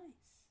quite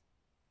nice.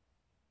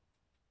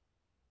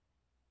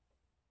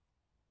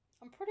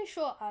 I'm pretty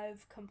sure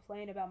I've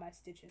complained about my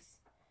stitches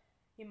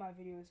in my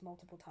videos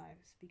multiple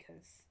times,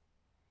 because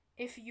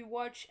if you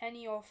watch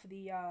any of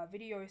the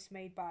videos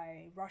made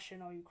by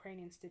Russian or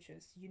Ukrainian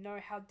stitchers, you know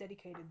how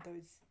dedicated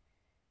those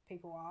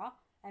people are,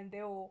 and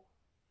they'll,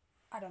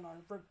 I don't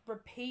know,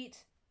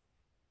 repeat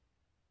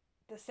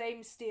the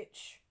same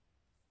stitch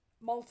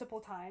multiple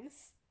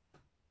times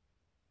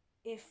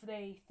if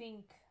they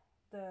think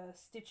the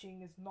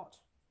stitching is not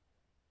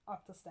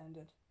up to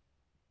standard.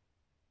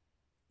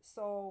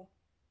 So,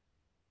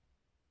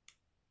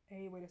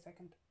 hey, wait a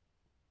second.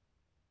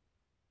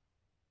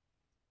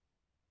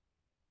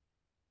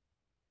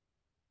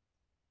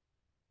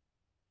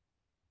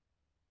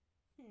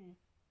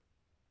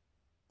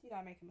 Did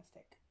I make a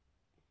mistake?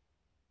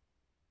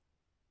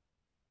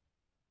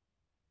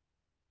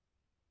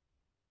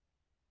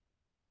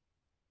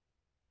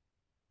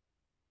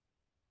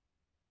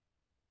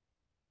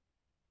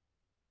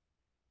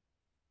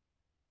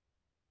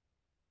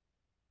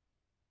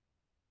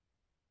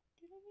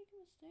 Did I make a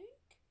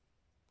mistake?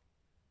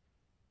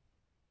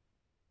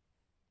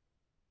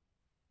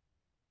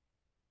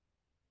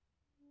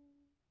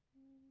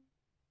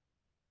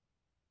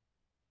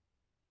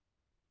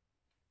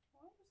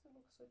 Why does it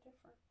look so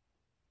different?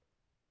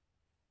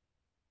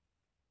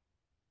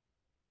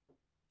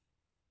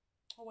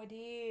 Oh, I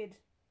did.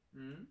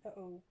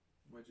 Uh-oh.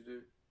 What'd you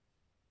do?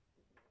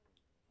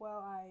 Well,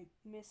 I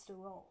missed a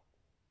roll.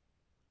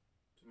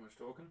 Too much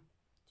talking?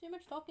 Too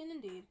much talking,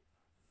 indeed.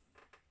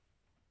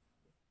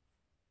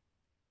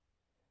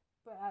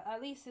 But at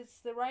least it's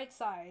the right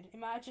side.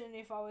 Imagine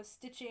if I was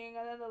stitching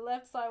and then the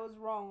left side was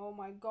wrong. Oh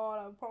my god,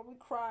 I would probably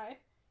cry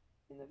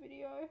in the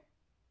video.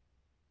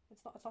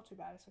 It's not too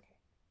bad, it's okay.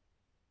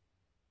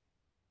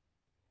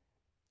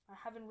 I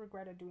haven't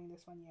regretted doing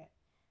this one yet,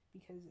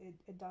 because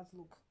it does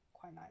look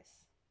quite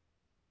nice.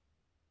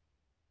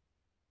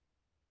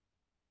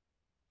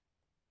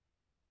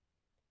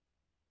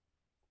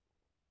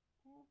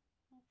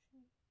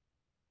 Actually,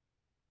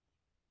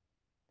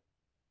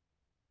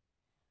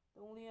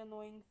 the only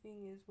annoying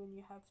thing is when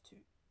you have to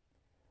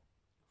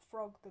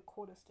frog the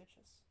quarter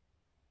stitches.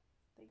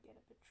 They get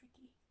a bit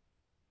tricky.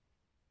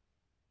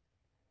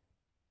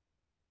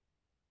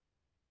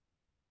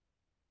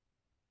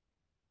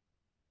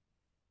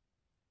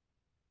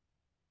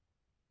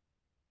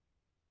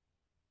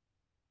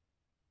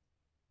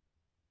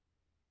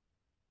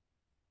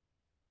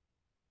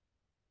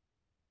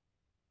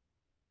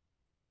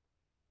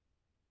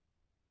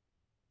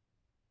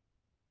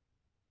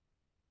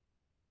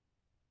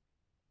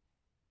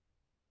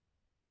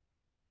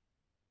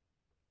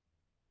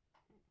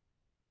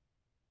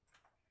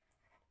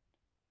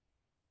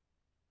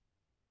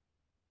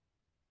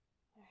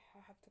 I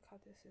have to cut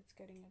this, it's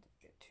getting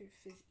a bit too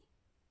fizzy.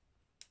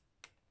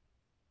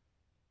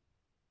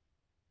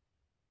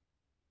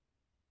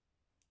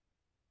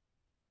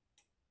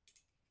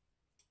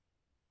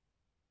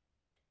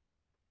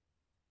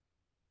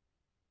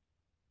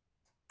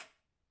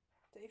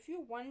 So if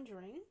you're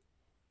wondering,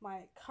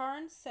 my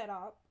current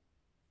setup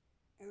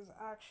is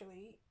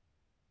actually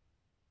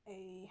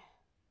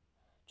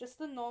just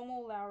the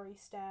normal Lowry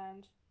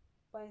stand,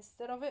 but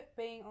instead of it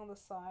being on the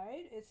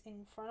side, it's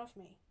in front of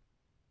me.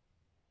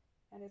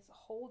 And it's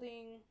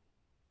holding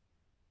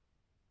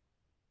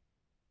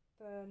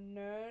the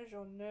Nerge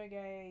or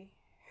Nergay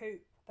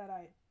hoop that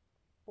I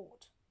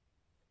bought.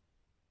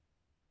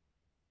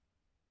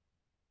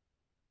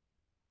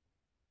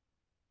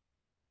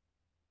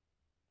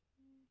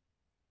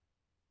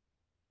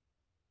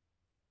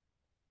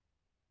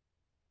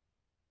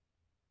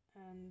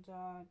 And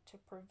to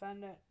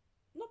prevent it,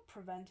 not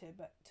prevent it,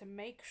 but to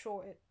make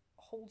sure it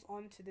holds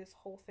on to this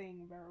whole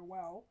thing very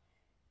well,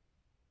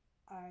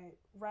 I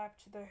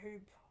wrapped the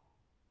hoop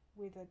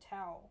with a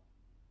towel.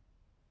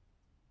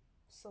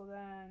 So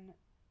then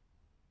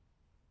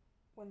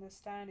when the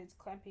stand is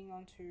clamping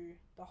onto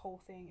the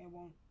whole thing, it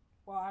won't,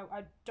 well,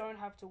 I don't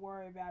have to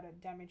worry about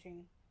it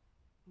damaging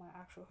my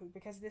actual hoop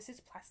because this is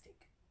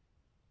plastic.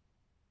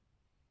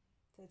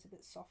 So it's a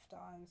bit softer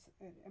and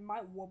it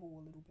might wobble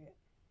a little bit.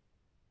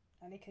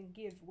 And it can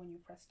give when you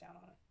press down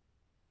on it.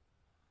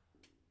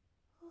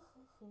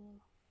 Hopefully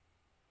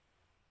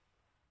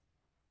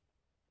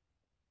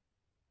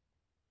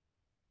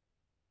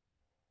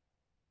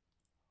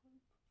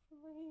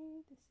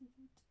this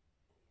isn't.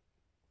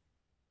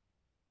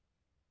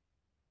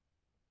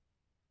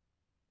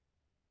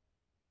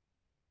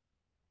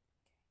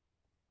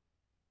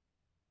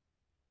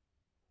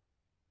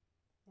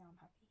 Now I'm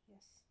happy.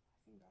 Yes,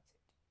 I think that's it.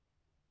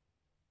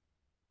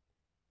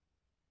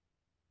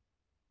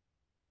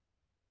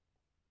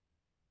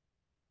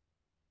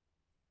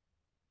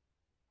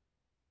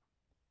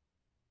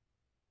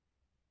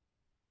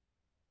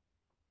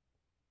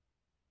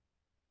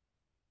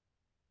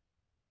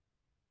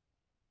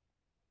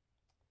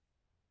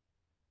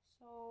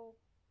 So,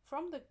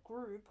 from the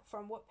group,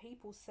 from what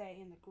people say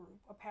in the group,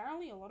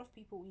 apparently a lot of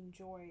people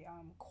enjoy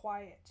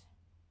quiet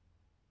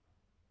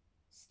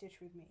stitch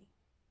with me.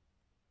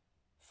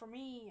 For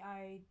me,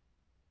 I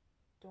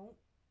don't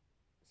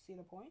see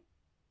the point.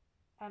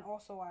 And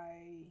also,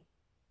 I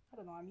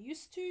don't know, I'm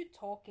used to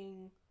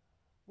talking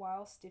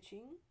while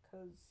stitching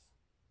because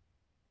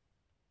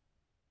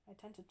I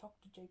tend to talk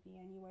to JP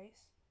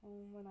anyways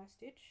when I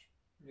stitch.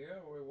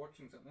 Yeah, we're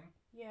watching something.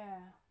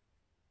 Yeah.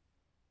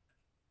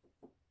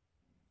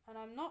 And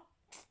I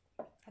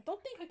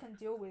don't think I can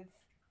deal with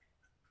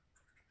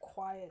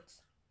quiet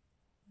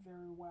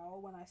very well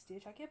when I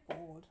stitch. I get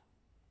bored.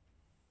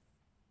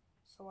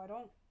 So I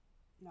don't,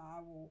 no,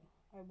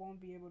 I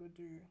won't be able to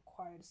do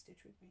quiet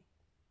stitch with me.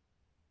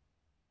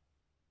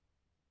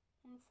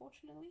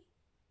 Unfortunately.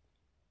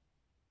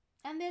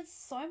 And there's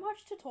so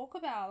much to talk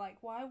about. Like,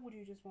 why would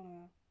you just want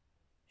to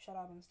shut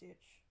up and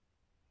stitch?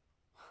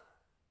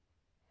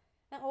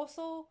 And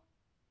also,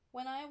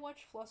 when I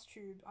watch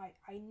Flosstube,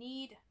 I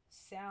need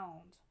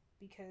sound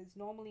because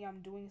normally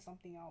I'm doing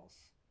something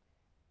else.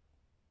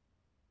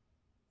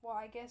 Well,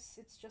 I guess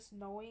it's just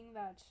knowing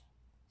that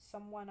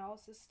someone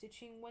else is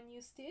stitching when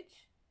you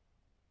stitch.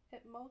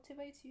 It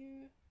motivates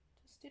you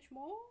to stitch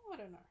more? I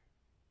don't know.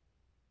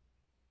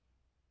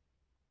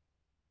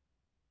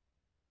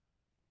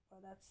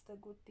 But that's the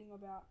good thing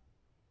about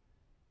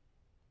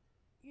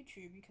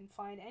YouTube. You can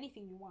find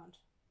anything you want.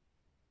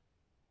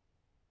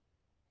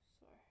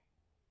 So,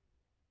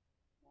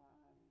 1,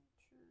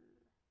 2.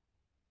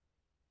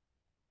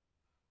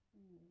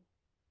 Ooh.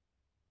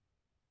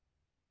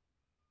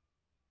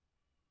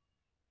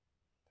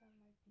 That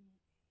might be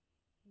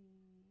a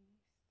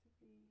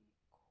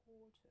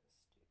 3/4 stitch.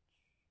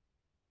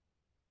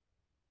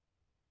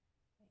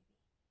 Maybe.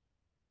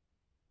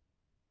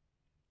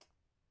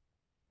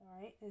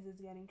 Alright, this is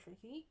getting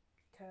tricky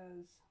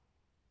because,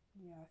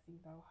 yeah, I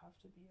think that'll have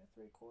to be a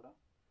 3/4.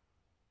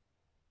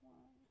 1,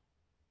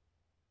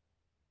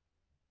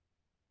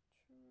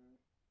 2,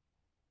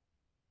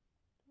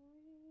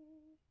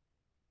 3.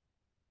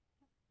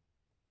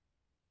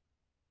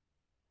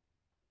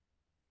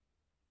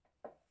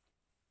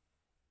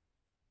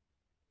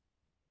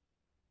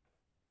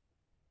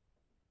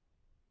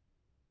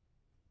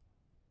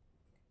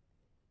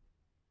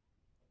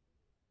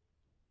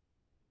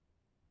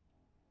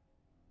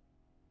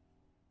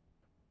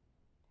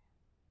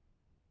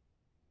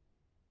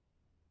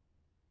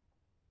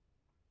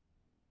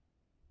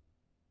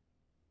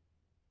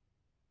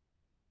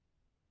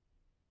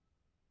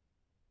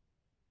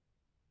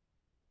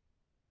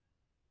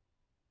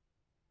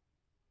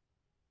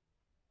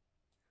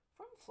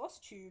 From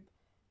Flosstube,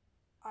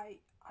 I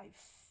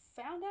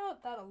found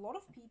out that a lot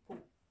of people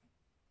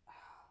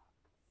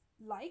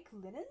like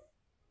linen.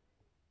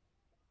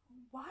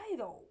 Why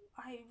though?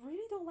 I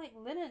really don't like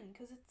linen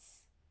because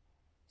it's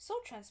so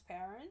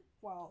transparent.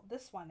 Well,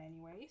 this one,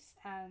 anyways,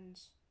 and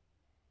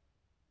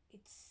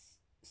it's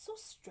so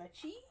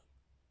stretchy.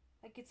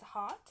 Like, it's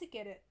hard to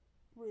get it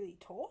really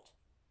taut.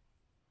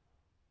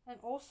 And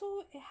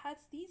also, it has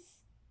these,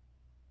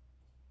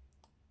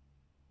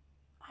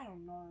 I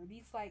don't know,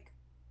 these like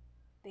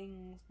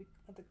things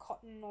with the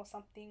cotton or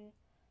something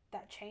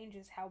that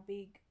changes how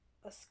big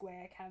a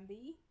square can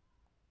be.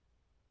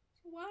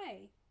 So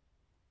why?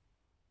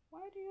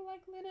 Why do you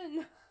like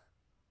linen?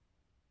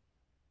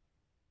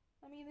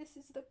 I mean, this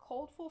is the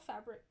cold for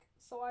fabric,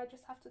 so I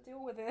just have to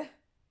deal with it.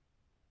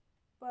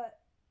 But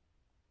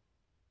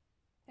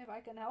if I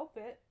can help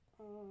it,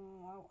 I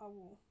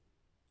will.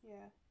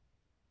 Yeah.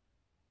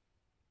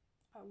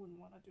 I wouldn't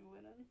want to do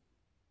linen.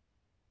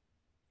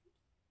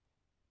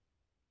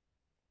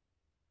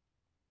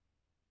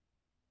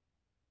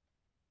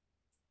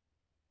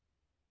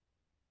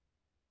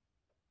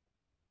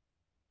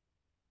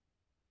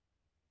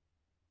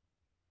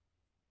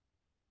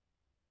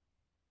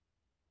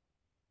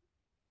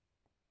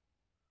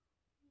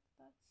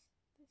 That's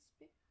this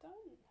bit done.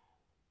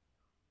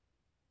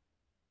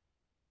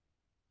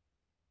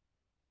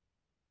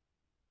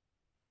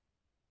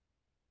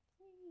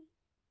 Whee.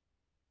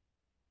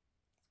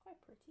 It's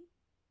quite pretty.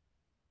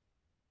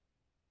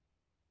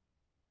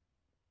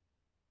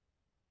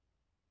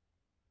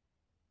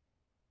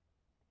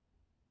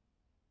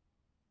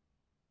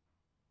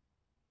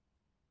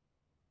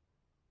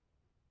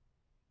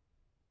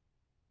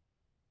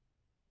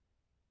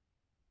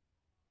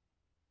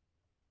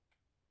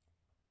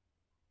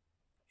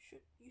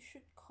 You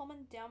should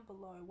comment down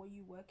below what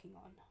you're working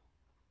on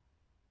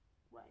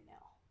right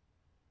now.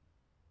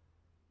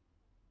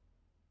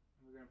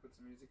 We're going to put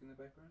some music in the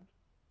background?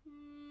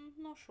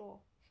 Not sure.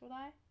 Should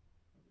I?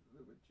 A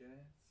little bit jazz.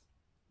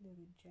 A little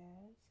bit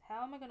jazz.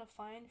 How am I gonna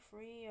find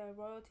free,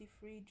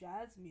 royalty-free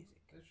jazz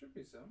music? There should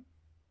be some.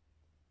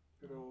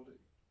 Good old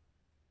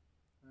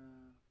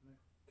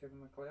Kevin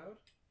MacLeod.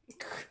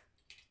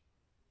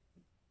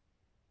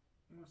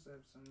 You must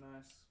have some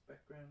nice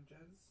background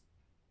jazz.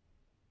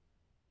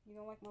 You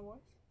don't like my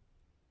voice?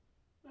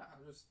 No,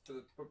 just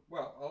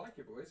well, I like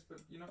your voice, but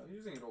you're not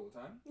using it all the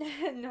time.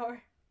 No.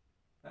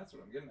 That's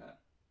what I'm getting at.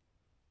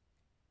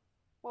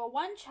 Well,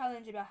 one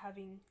challenge about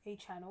having a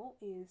channel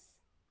is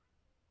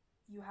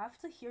you have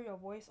to hear your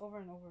voice over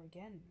and over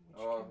again.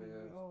 Which Oh, can be,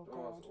 yeah. Oh,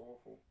 God. It's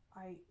awful.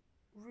 I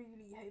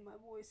really hate my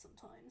voice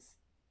sometimes.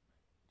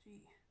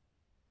 Gee.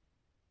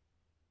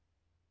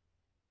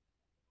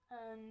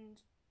 And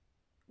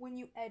when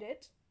you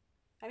edit,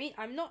 I mean,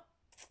 I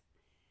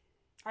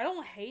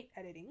don't hate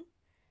editing.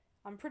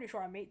 I'm pretty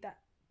sure I made that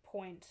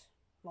point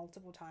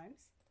multiple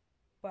times.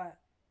 But,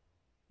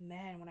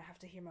 man, when I have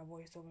to hear my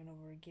voice over and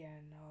over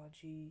again, oh,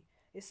 gee.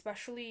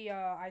 Especially,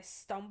 I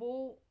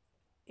stumble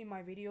in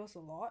my videos a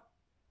lot.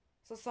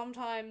 So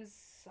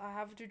sometimes I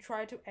have to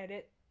try to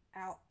edit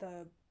out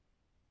the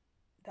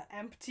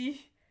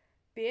empty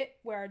bit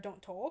where I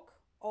don't talk,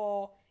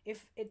 or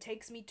if it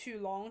takes me too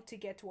long to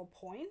get to a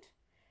point,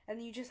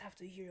 and you just have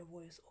to hear your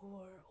voice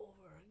over and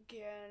over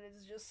again.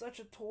 It's just such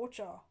a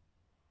torture.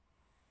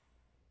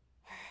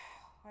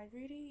 I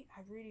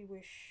really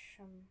wish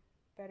I'm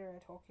better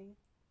at talking.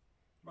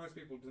 Most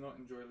people do not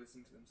enjoy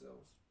listening to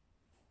themselves.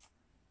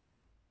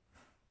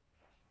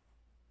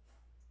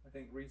 I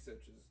think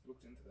researchers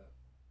looked into that.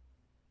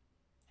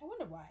 I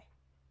wonder why.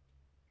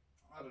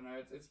 I don't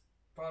know, it's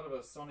part of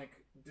a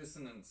sonic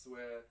dissonance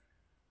where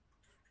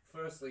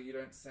firstly you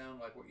don't sound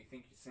like what you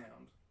think you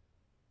sound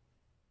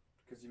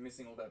because you're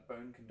missing all that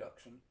bone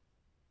conduction.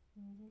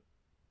 Mm-hmm.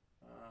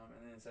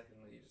 And then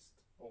secondly you just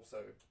also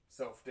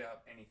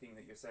self-doubt anything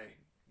that you're saying.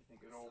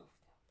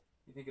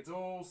 You think it's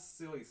all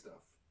silly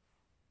stuff.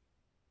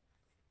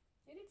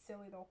 It is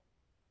silly though.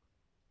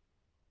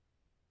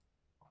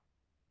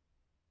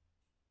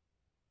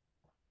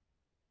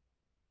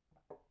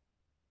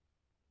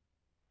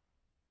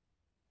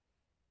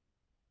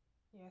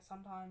 Yeah,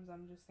 sometimes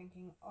I'm just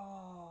thinking,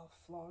 oh,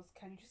 Floz,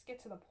 can you just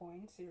get to the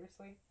point?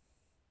 Seriously?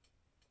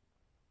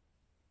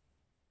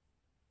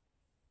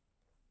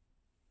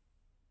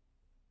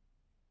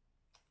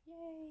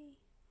 Yay!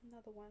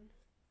 Another one.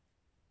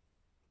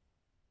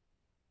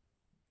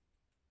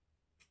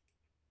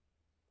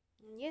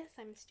 And yes,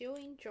 I'm still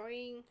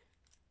enjoying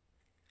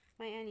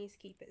my Annie's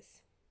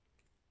Keepers.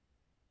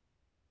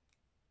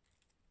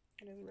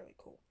 It is really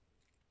cool.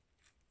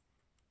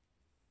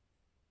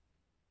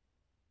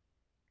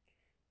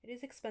 It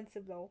is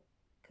expensive though,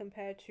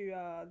 compared to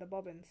the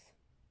bobbins.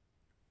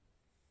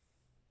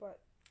 But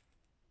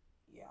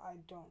yeah, I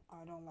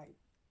don't like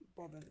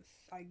bobbins.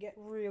 I get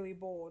really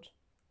bored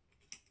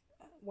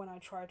when I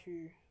try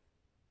to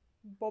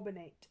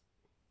bobbinate.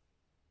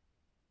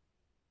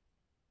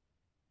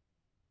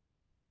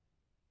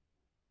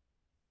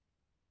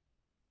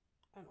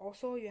 And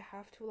also you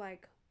have to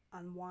like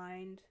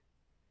unwind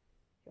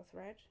your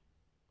thread.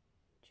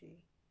 Gee.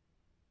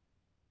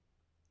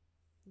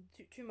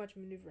 Too much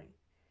maneuvering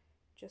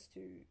just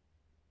to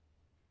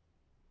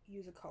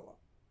use a color.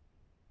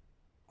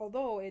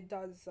 Although it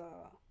does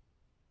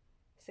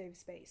save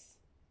space.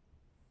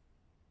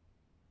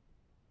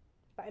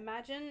 But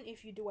imagine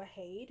if you do a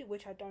Hade,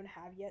 which I don't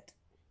have yet,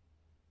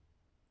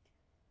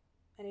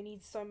 and it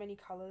needs so many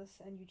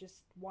colors, and you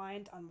just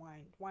wind,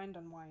 unwind, wind,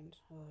 unwind.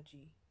 Oh,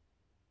 gee.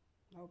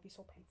 That would be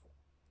so painful.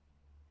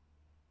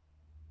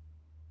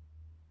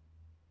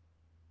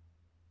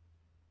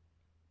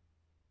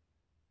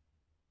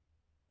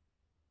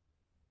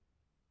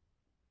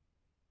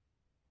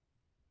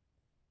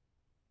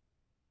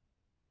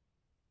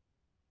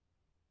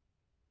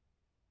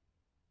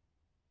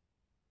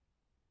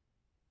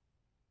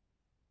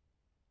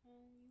 And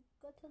you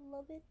gotta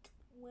love it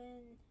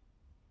when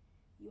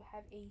you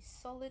have a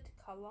solid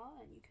color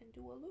and you can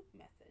do a loop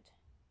method.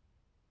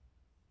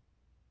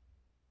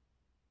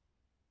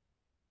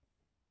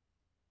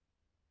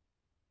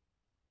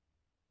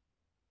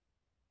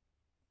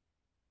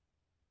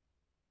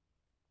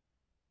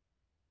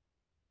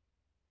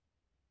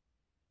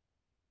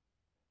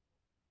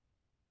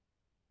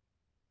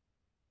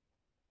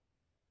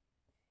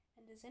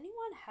 Does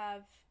anyone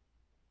have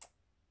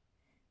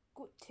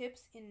good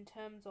tips in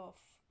terms of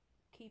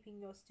keeping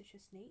your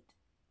stitches neat?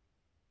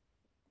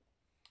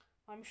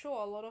 I'm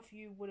sure a lot of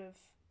you would have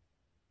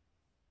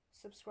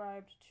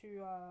subscribed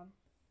to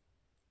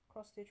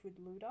Cross Stitch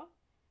with Luda,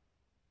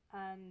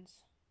 and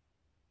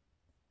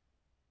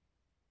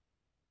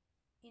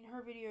in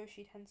her video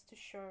she tends to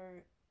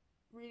show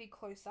really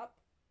close up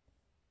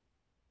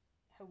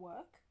her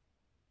work,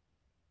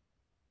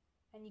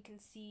 and you can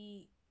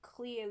see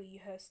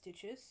clearly her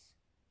stitches.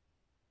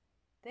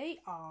 They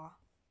are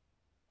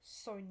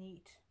so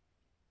neat.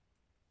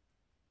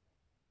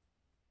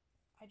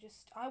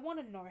 I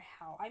want to know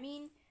how. I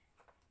mean,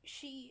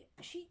 she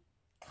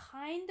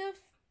kind of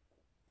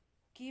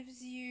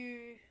gives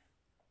you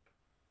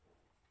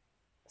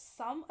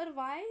some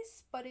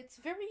advice, but it's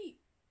very,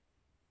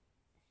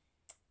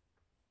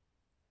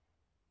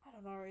 I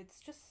don't know,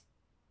 it's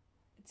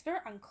very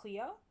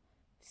unclear.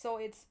 So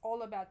it's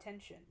all about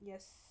tension,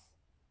 yes.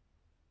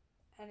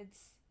 And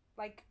it's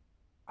like,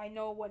 I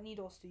know what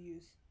needles to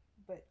use,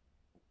 but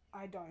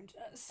I don't.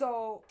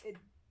 So it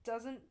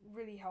doesn't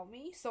really help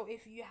me. So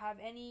if you have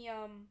any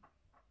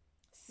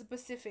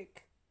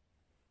specific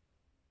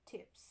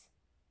tips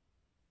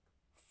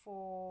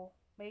for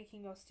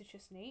making your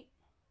stitches neat,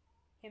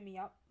 hit me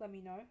up, let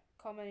me know.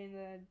 Comment in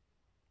the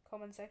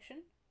comment section,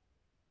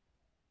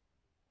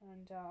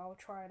 and I'll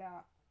try it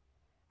out.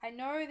 I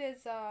know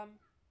there's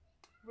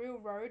real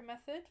road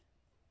method,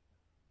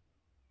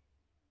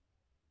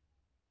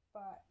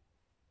 but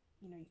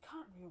you know, you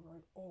can't real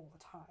road all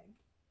the time.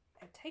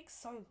 It takes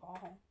so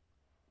long.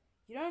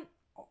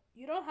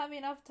 You don't have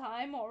enough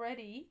time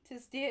already to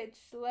stitch,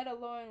 let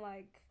alone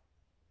like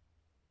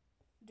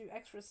do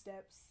extra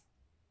steps.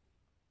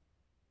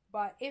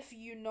 But if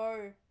you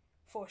know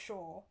for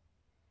sure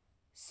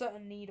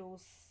certain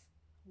needles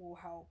will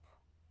help,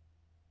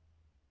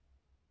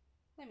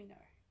 let me know.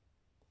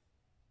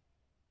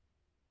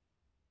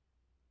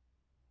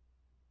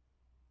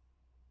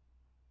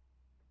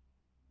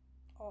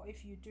 Or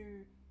if you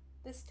do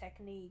this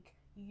technique,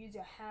 you use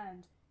your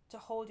hand to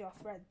hold your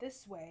thread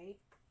this way,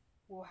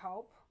 will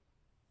help,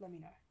 let me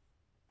know.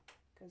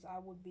 Because I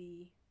would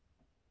be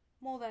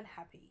more than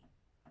happy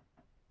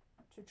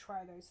to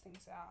try those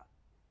things out.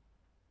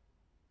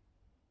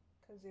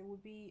 Because it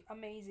would be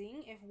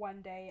amazing if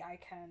one day I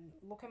can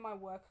look at my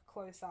work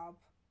close up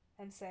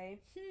and say,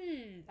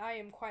 I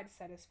am quite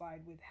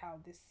satisfied with how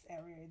this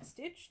area is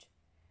stitched.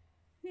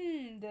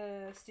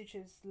 The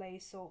stitches lay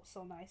so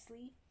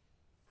nicely.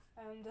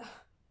 And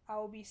I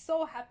will be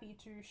so happy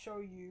to show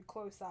you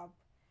close up.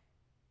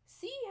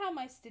 See how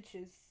my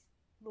stitches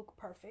look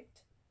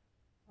perfect.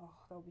 Oh,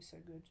 that'll be so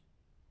good.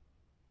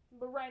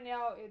 But right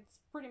now it's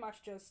pretty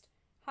much just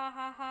ha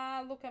ha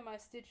ha, look at my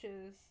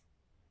stitches.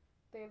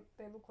 They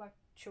look like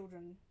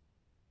children.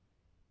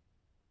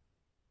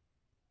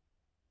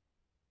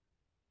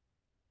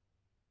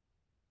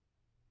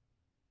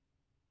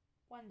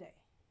 One day.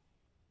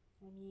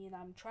 I mean,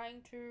 I'm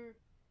trying to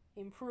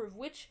improve,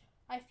 which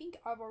I think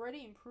I've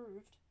already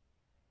improved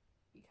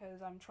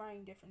because I'm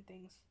trying different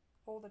things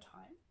all the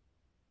time,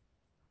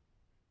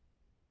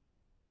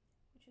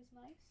 which is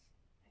nice.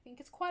 I think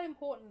it's quite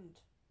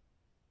important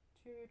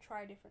to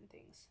try different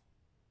things.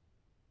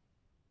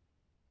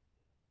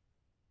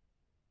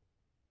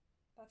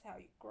 That's how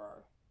you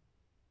grow.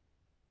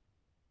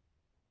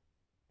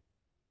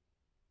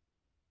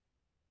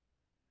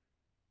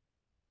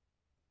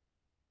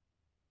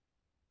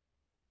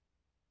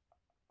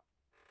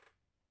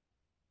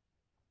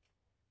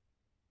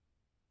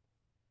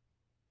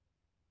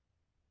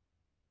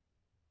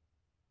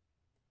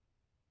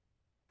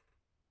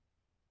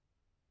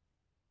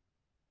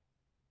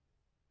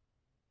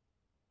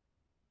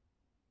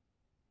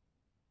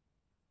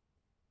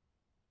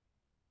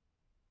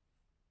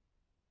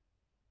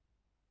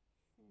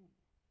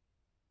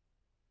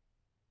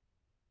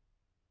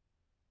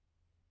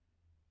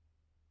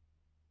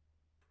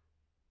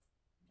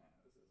 Now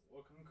this is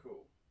looking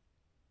cool.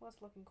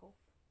 What's looking cool?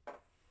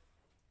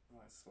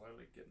 I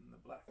slowly get in the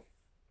black.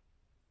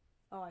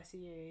 Oh, I see.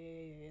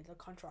 Yeah. The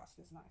contrast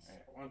is nice.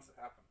 Yeah, once it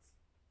happens.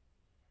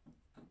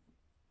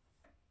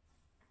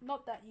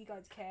 Not that you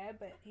guys care,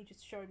 but he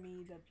just showed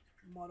me the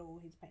model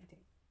he's painting.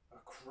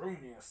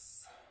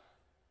 Acroneus.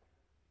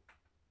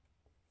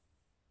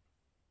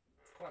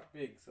 It's quite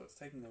big, so it's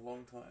taking a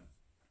long time.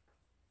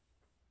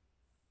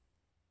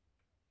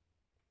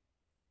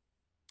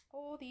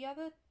 Oh, the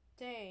other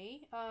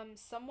day,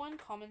 someone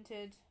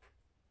commented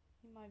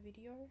in my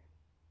video.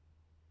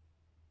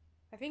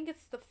 I think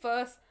it's the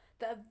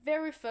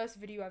very first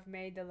video I've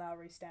made, the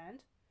Lowry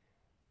stand.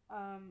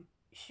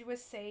 She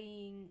was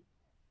saying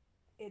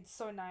it's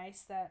so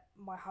nice that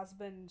my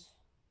husband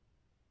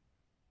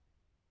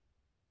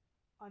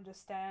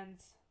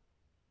understands,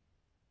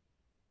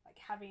 like,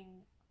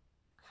 having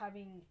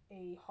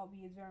a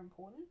hobby is very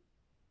important.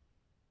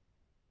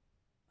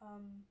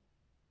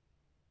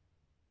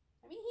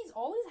 I mean, he's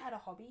always had a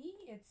hobby.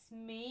 It's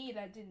me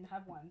that didn't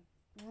have one.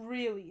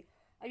 Really.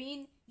 I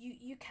mean,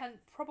 you can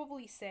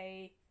probably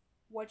say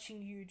watching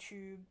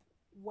YouTube,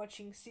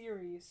 watching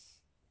series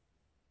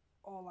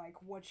or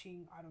like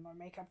watching, I don't know,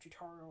 makeup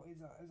tutorial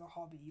is a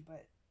hobby,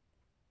 but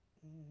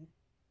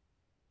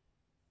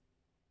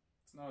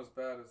It's not as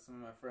bad as some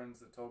of my friends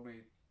that told me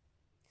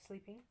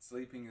sleeping.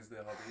 sleeping is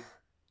their hobby.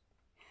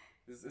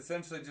 It's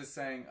essentially just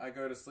saying I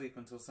go to sleep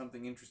until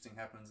something interesting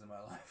happens in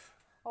my life.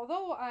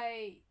 Although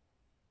I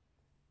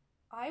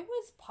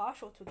was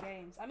partial to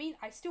games. I mean,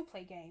 I still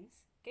play games.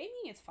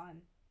 Gaming is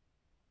fun.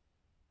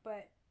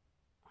 But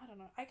I don't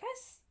know. I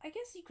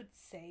guess you could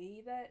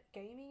say that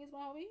gaming is my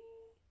hobby.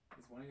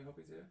 Is one of your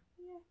hobbies, yeah?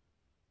 Yeah.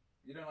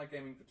 You don't like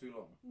gaming for too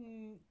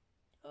long?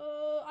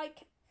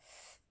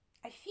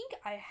 I think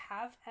I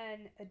have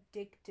an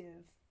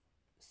addictive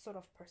sort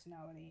of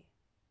personality.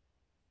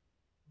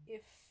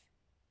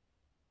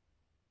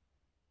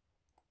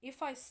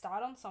 If I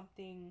start on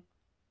something,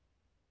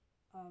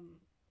 um,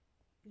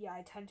 yeah,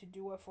 I tend to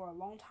do it for a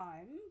long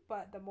time.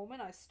 But the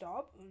moment I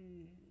stop,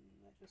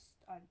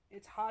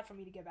 it's hard for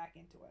me to get back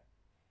into it.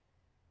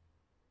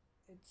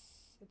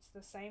 It's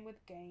the same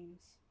with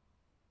games.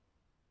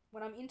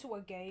 When I'm into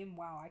a game,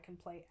 wow, I can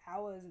play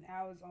hours and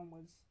hours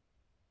onwards.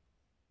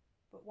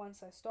 But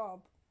once I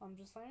stop, I'm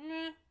just like,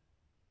 meh.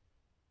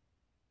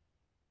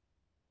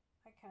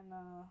 I can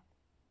I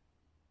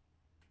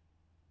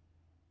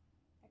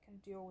can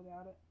deal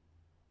without it.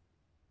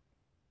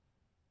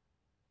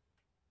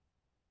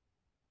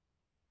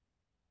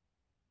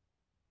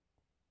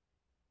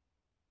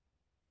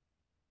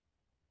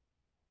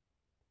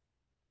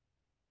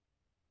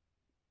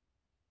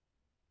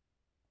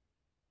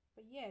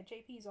 But yeah,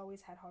 JP's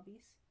always had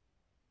hobbies.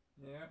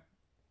 Yeah.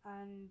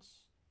 And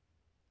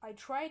I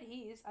tried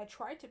his. I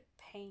tried to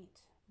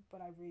paint,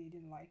 but I really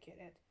didn't like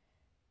it.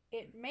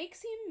 It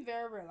makes him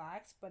very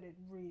relaxed, but it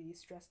really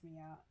stressed me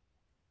out.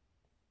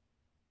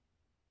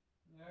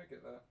 Yeah, I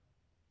get that.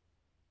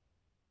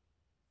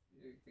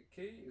 The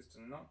key is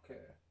to not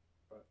care,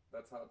 but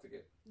that's hard to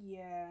get.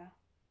 Yeah.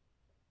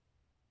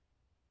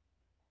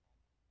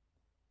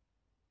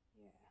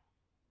 Yeah.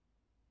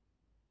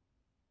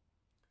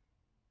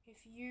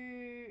 If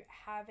you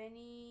have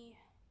any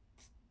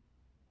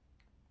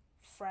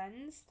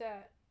friends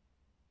that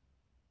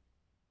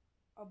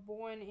are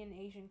born in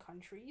Asian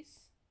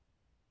countries,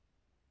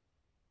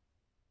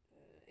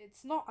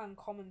 it's not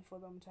uncommon for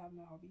them to have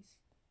no hobbies.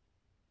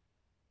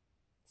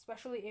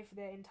 Especially if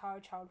their entire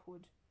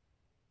childhood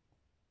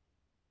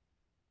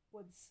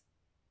was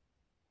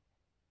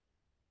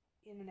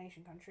in an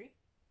Asian country.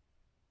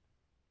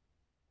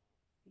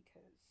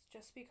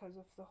 Because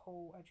of the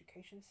whole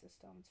education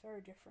system, it's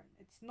very different.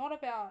 It's not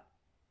about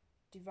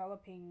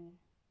developing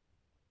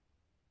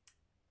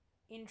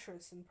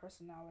interests and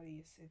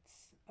personalities,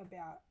 it's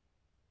about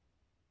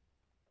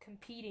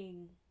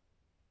competing,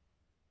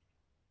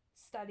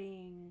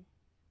 studying,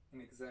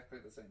 In exactly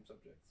the same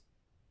subjects.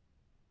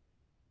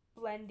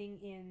 blending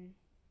in,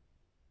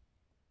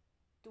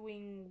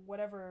 doing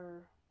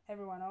whatever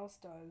everyone else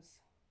does,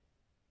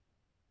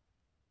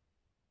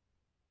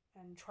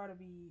 and try to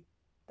be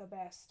the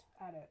best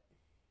at it.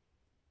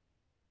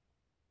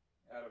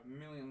 Out of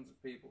millions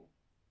of people.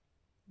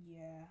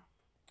 Yeah,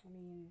 I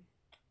mean,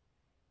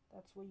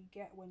 that's what you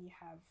get when you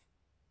have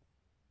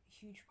a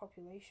huge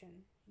population.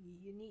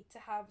 You need to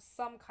have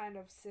some kind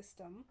of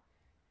system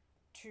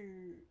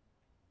to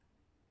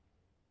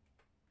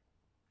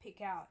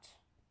pick out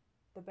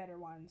the better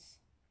ones.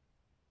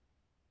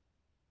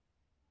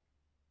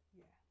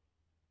 Yeah.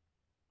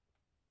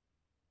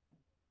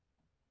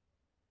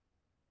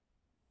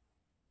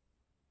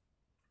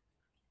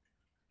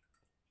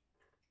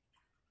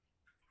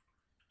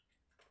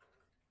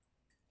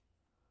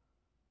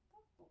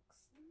 That looks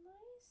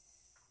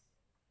nice.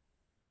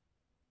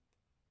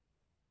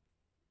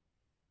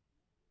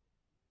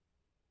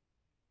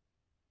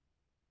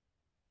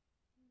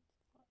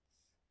 Let's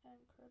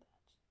anchor that.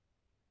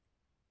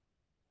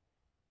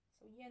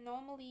 So yeah,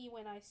 normally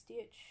when I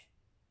stitch,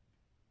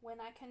 when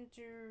I can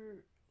do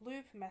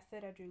loop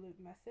method, I do loop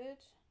method.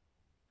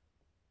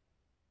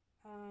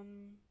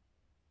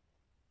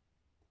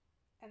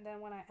 And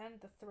then when I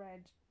end the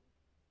thread,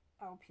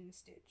 I'll pin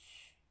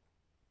stitch.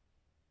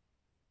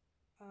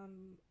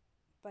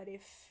 But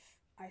if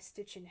I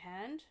stitch in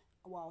hand,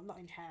 well, not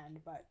in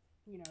hand, but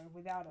you know,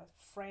 without a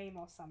frame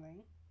or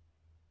something,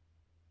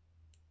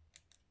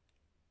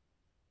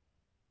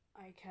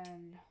 I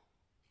can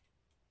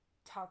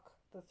tuck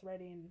the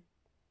thread in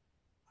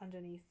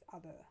underneath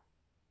other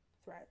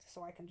threads,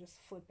 so I can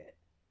just flip it.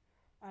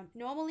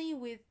 Normally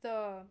with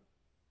the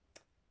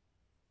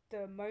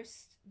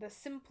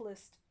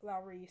simplest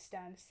Lowry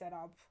stand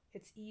setup,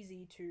 it's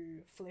easy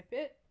to flip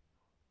it,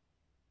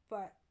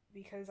 but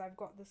because I've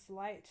got this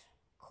light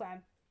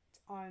clamped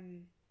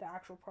on the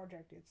actual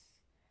project, it's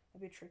a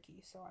bit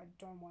tricky, so I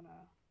don't want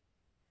to.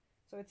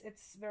 So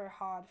it's very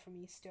hard for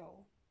me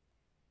still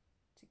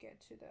to get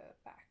to the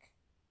back.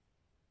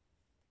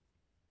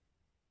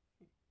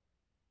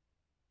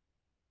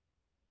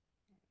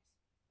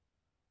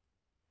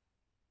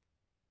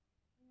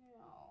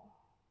 Now,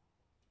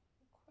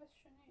 the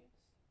question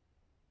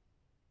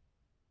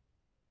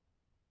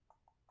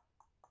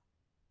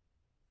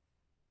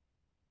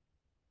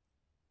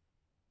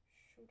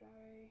is, should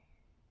I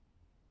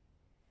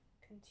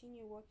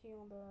continue working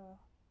on the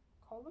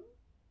column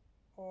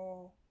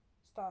or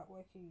start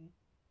working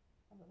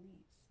on the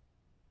leaves?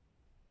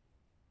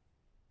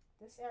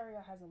 This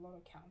area has a lot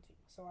of counting,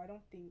 so I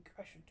don't think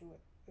I should do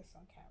this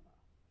on camera.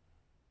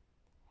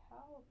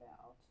 How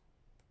about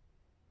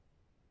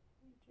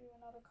we do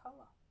another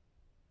color?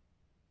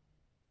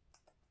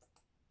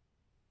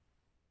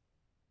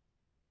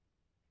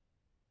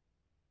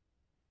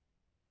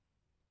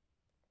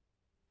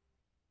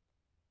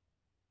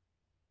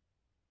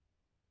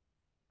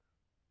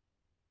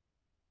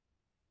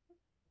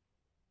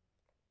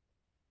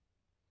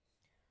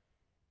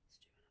 Let's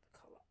do another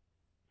color.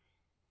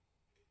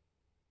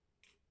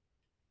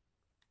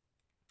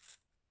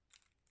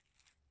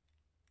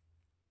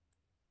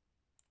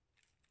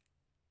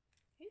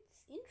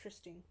 It's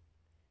interesting.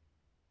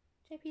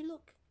 JP,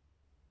 look.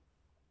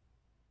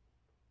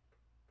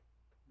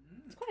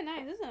 It's quite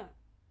nice, isn't it?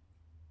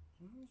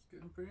 It's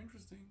getting pretty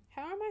interesting.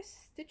 How are my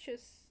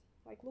stitches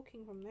like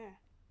looking from there?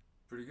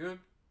 Pretty good.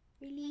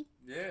 Really?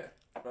 Yeah,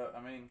 but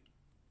I mean,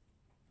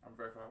 I'm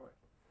very far away.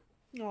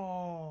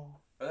 Oh.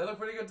 But they look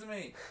pretty good to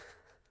me.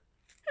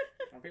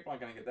 And people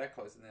aren't going to get that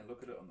close and then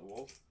look at it on the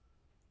wall.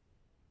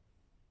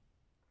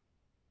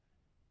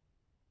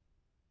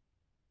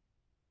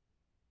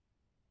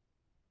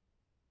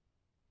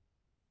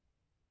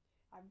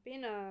 I've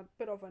been a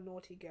bit of a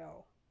naughty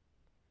girl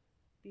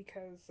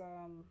because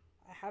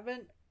I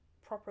haven't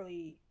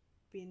properly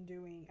been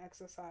doing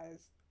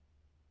exercise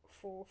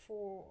for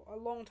a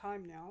long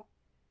time now.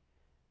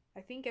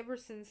 I think ever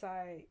since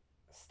I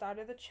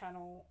started the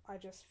channel, I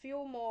just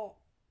feel more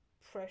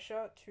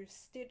pressure to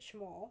stitch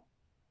more,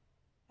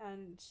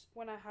 and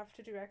when I have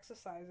to do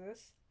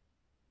exercises,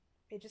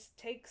 it just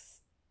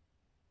takes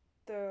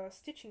the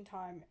stitching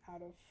time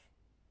out of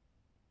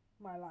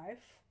my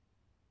life.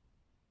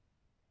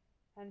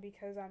 And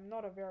because I'm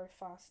not a very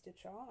fast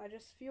stitcher, I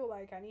just feel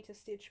like I need to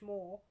stitch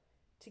more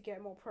to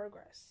get more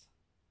progress.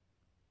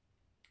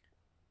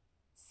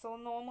 So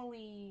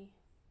normally,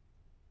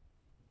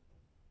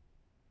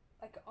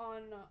 like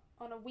on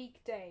a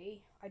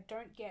weekday, I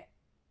don't get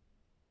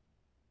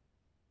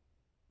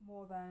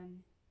more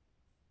than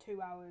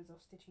 2 hours of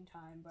stitching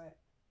time, but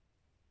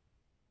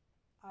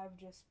I've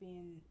just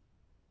been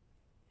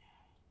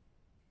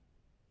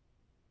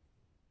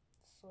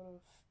sort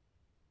of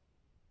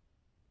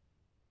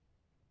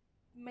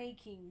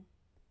making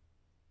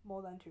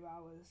more than 2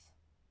 hours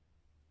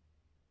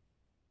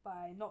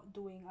by not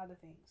doing other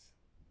things.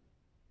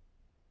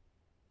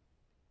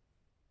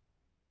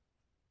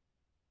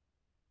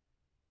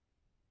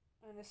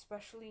 And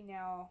especially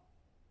now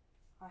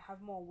I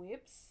have more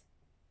whips,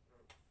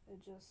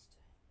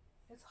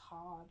 it's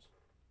hard.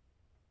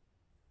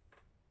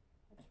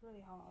 It's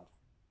really hard.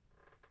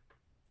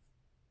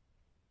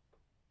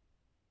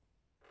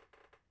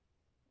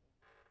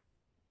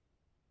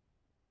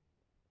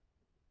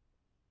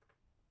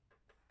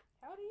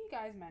 How do you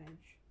guys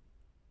manage?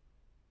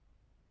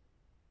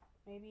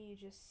 Maybe you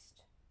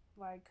just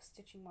like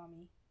stitching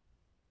mommy.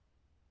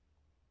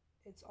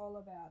 It's all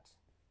about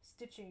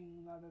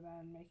stitching rather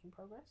than making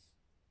progress.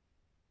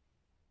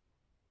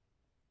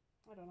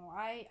 I don't know.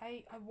 I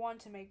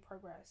want to make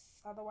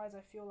progress. Otherwise,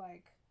 I feel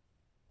like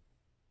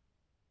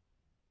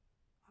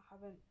I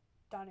haven't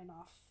done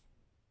enough.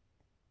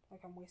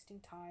 Like I'm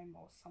wasting time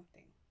or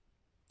something.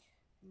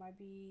 It might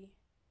be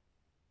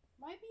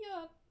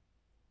a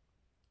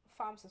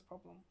farm's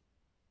problem.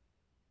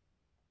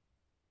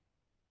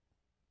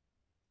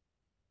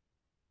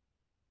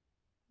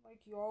 Like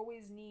you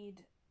always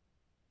need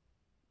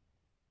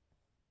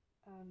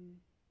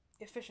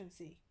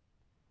efficiency.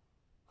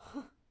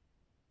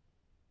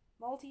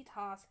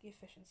 Multitask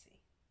efficiency.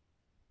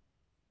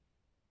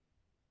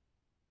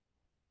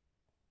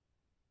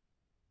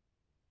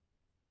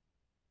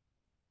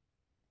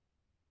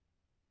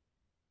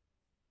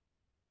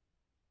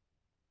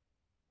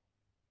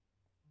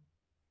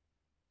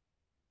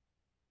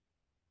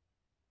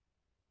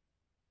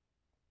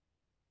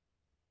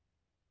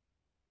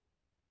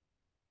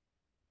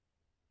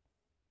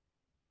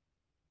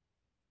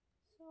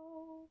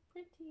 So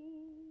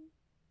pretty.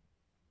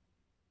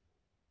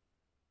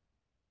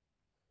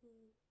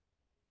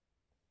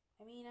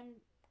 I mean, I'm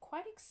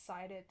quite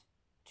excited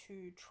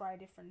to try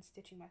different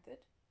stitching method,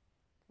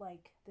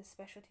 like the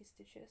specialty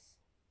stitches,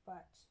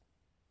 but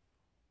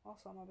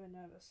also I'm a bit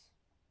nervous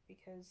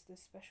because the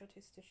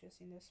specialty stitches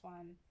in this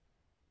one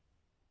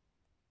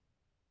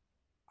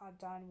are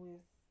done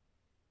with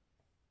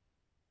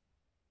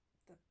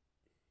the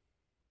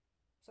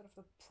sort of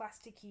the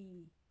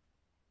plasticky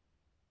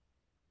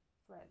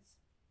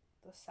threads,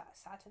 the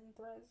satin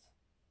threads.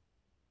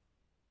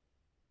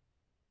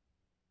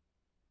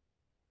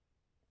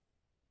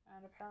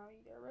 And apparently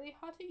they're really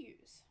hard to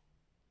use.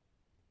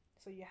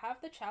 So you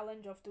have the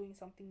challenge of doing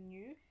something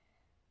new,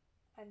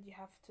 and you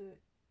have to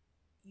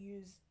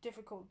use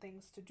difficult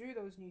things to do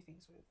those new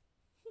things with.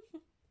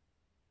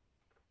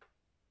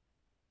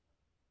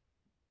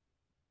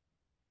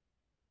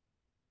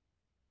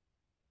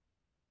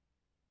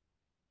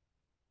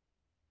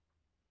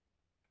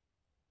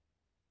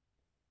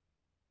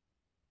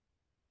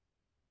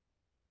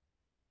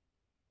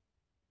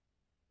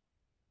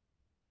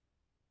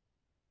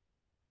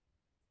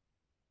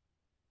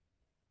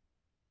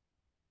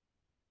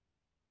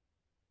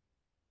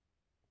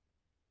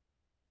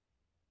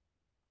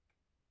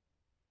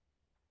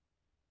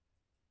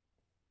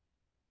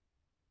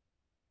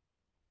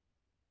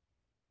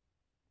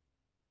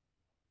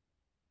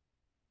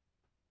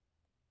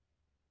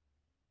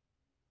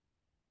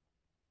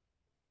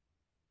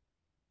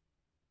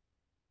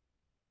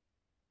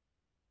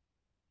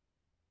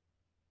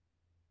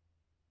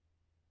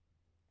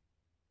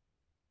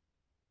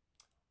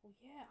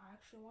 Yeah, I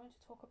actually wanted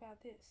to talk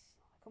about this.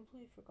 I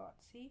completely forgot.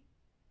 See?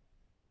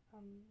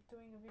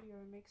 Doing a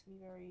video makes me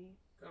very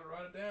Gotta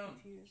write it down.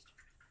 confused.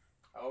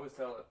 I always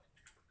tell it.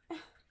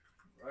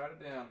 Write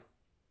it down.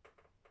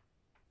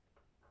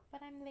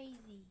 But I'm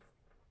lazy.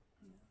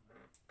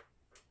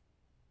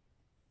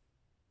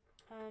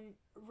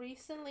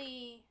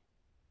 Recently,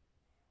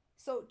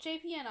 so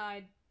JP and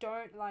I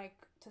don't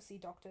like to see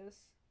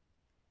doctors,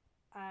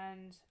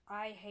 and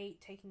I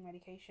hate taking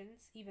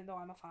medications, even though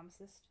I'm a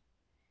pharmacist.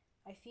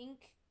 I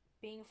think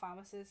being a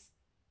pharmacist,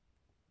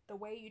 the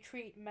way you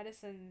treat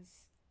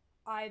medicines,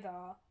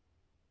 either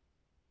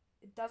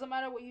it doesn't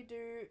matter what you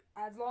do,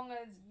 as long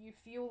as you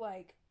feel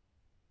like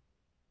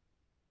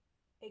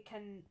it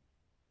can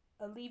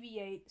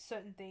alleviate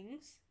certain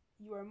things,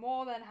 you are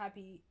more than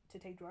happy to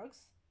take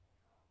drugs,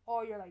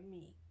 or you're like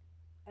me.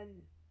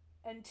 And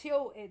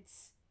until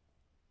it's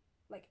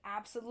like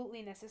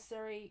absolutely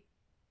necessary,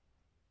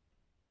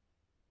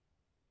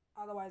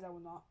 otherwise I will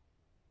not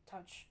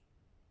touch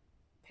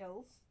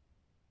pills.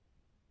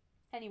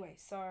 Anyway,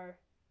 so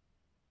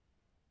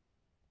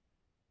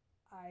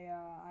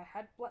I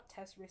had blood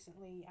tests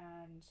recently,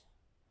 and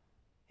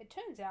it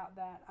turns out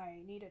that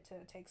I needed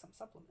to take some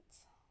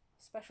supplements,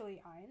 especially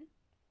iron.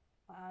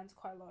 My iron's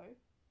quite low,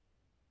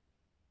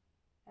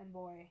 and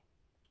boy,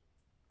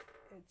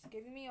 it's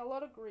giving me a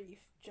lot of grief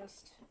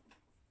just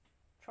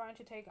trying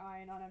to take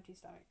iron on empty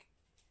stomach.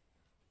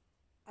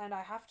 And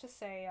I have to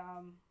say,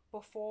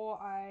 before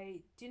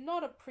I did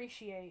not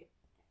appreciate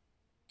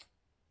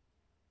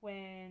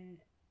when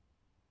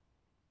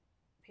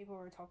people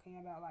were talking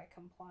about like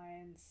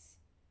compliance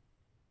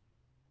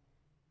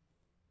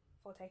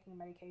for taking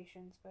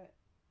medications, but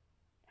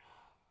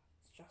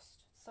it's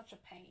just such a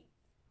pain.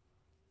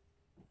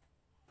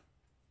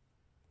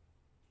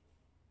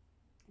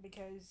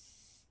 Because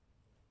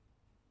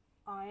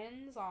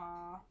irons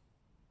are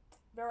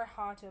very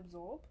hard to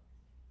absorb.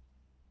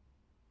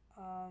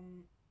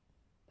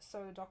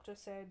 So the doctor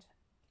said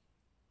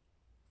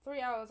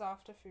 3 hours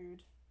after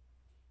food,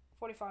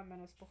 45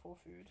 minutes before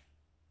food.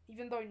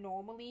 Even though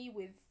normally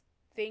with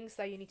things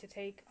that you need to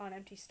take on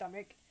empty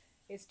stomach,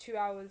 it's 2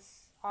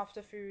 hours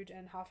after food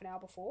and half an hour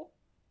before.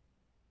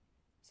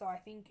 So I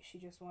think she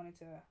just wanted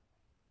to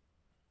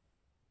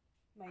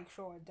make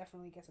sure it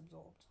definitely gets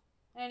absorbed.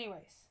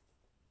 Anyways,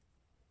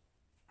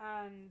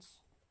 and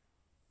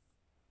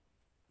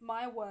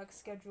my work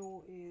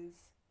schedule is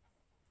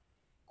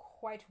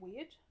quite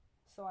weird.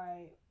 So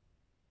I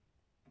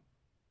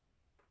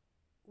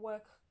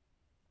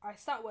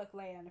start work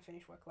late and I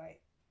finish work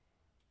late.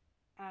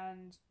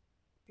 And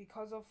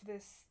because of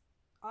this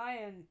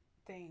iron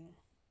thing,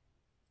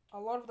 a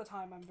lot of the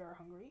time I'm very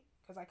hungry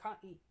because I can't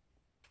eat.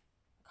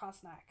 I can't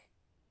snack.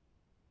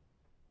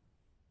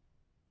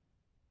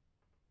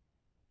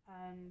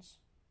 And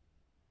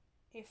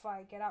if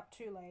I get up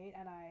too late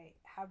and I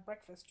have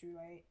breakfast too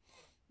late,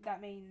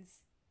 that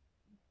means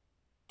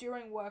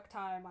during work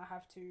time I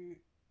have to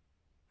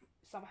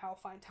somehow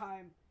find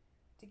time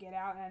to get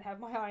out and have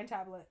my iron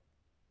tablet.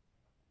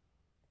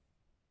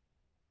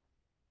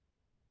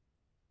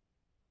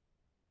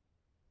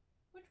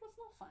 Which was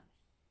not fun.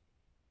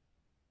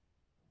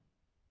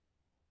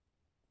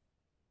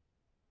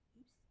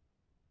 Oops.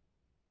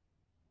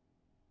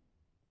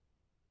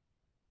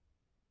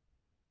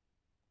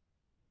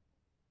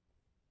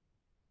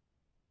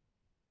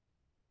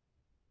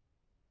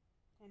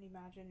 And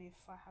imagine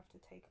if I have to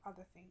take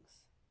other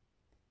things.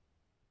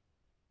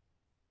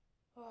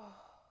 Oh.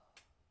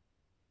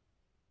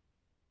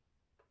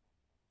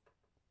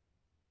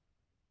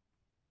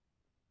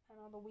 And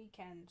on the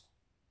weekend,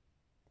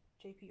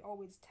 JP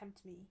always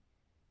tempts me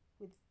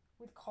with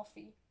with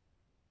coffee.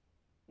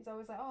 He's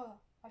always like, "Oh,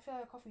 I feel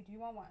like a coffee. Do you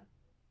want one?"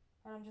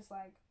 And I'm just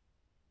like,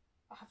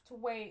 I have to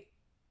wait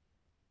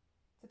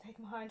to take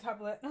my iron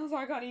tablet, so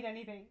I can't eat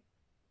anything.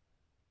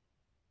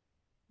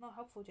 Not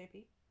helpful,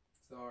 JP.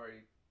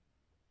 Sorry.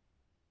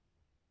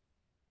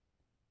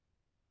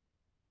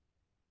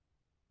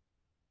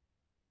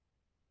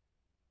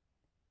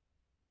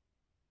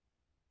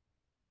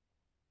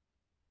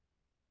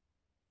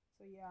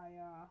 So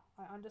yeah,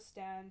 I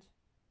understand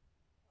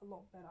a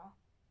lot better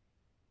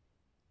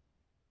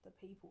the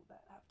people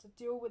that have to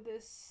deal with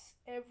this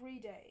every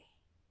day.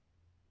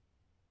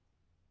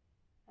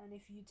 And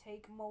if you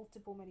take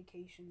multiple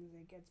medications,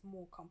 it gets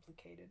more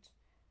complicated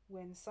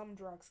when some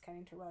drugs can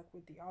interact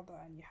with the other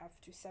and you have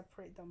to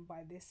separate them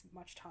by this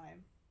much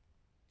time.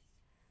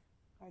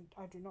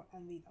 I do not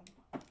envy them.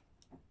 I'm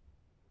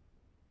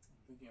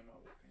thinking I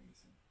might walk Amy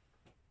soon.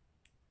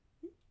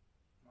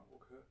 I might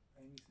walk her,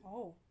 Amy soon.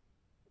 Oh.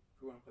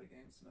 If we want to play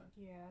games tonight.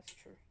 Yeah, that's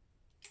true.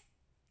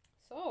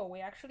 So,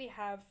 we actually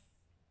have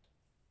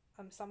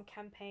some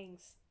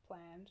campaigns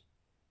planned.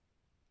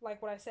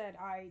 Like what I said,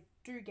 I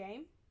do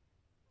game.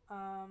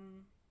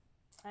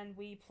 And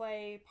we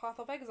play Path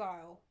of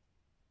Exile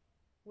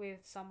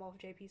with some of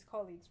JP's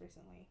colleagues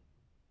recently.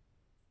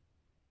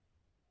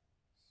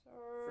 So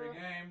Free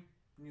game.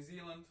 New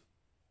Zealand.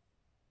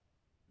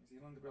 New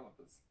Zealand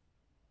developers.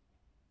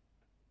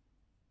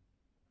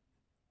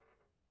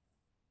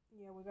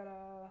 yeah, we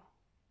gotta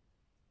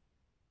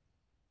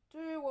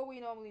do what we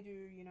normally do,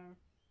 you know,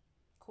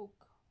 cook,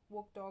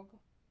 walk dog,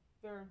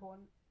 very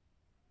important.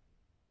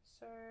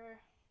 So,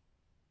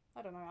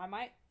 I don't know, I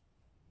might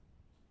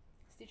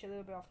stitch a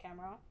little bit off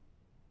camera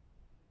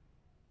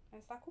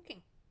and start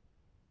cooking.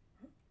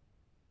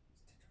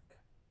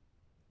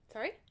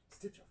 Sorry?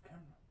 Stitch off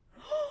camera.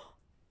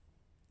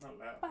 Not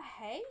loud. But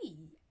hey,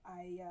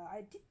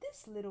 I did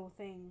this little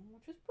thing,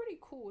 which is pretty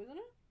cool, isn't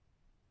it?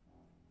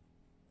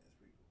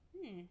 That's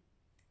pretty cool.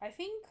 I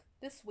think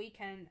this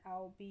weekend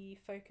I'll be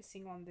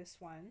focusing on this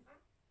one.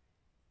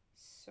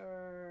 So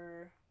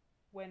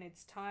when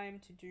it's time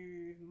to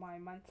do my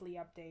monthly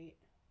update,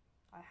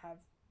 I have,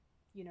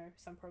 you know,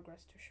 some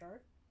progress to show.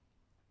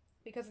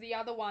 Because the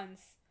other ones,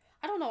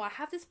 I don't know, I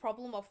have this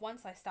problem of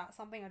once I start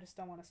something, I just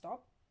don't want to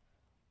stop.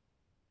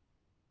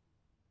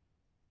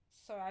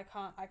 So I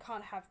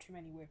can't have too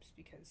many whips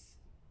because,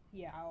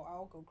 yeah,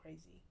 I'll go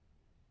crazy.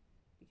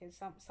 Because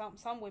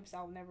some whips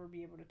I'll never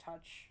be able to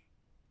touch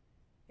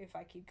if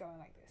I keep going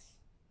like this.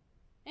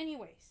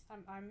 Anyways,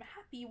 I'm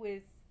happy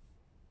with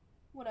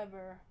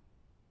whatever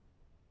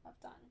I've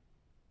done.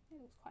 It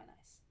looks quite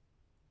nice.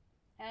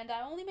 And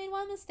I only made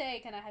one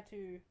mistake and I had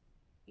to,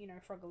 you know,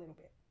 frog a little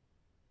bit.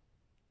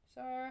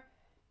 So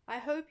I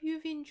hope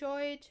you've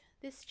enjoyed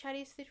this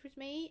chatty stitch with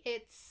me.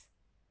 It's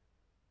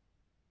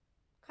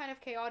kind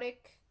of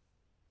chaotic.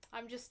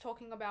 I'm just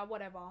talking about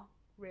whatever,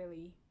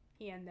 really,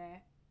 here and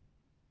there.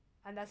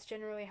 And that's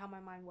generally how my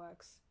mind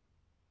works.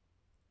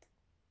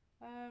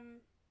 And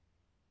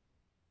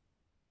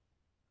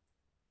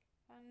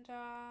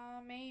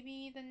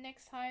maybe the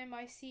next time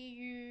I see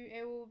you,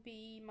 it will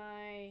be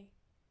my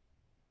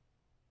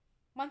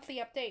monthly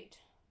update.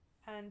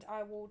 And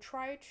I will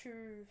try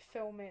to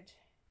film it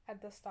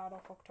at the start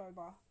of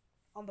October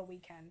on the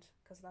weekend,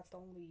 because that's the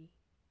only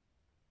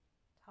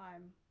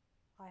time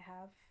I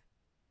have.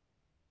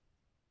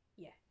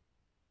 Yeah.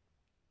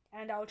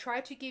 And I'll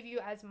try to give you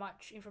as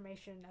much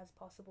information as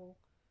possible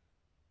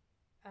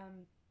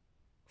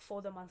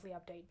for the monthly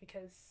update,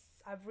 because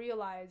I've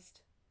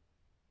realized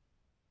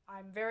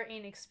I'm very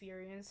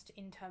inexperienced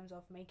in terms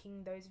of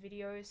making those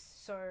videos,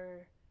 so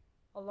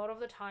a lot of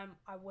the time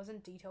I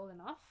wasn't detailed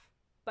enough,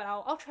 but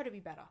I'll try to be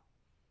better.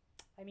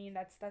 I mean,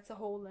 that's a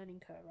whole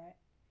learning curve,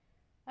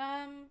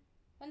 right?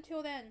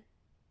 Until then,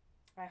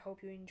 I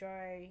hope you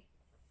enjoy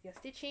your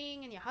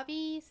stitching and your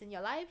hobbies and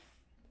your life.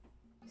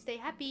 Stay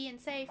happy and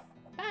safe.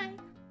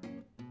 Bye!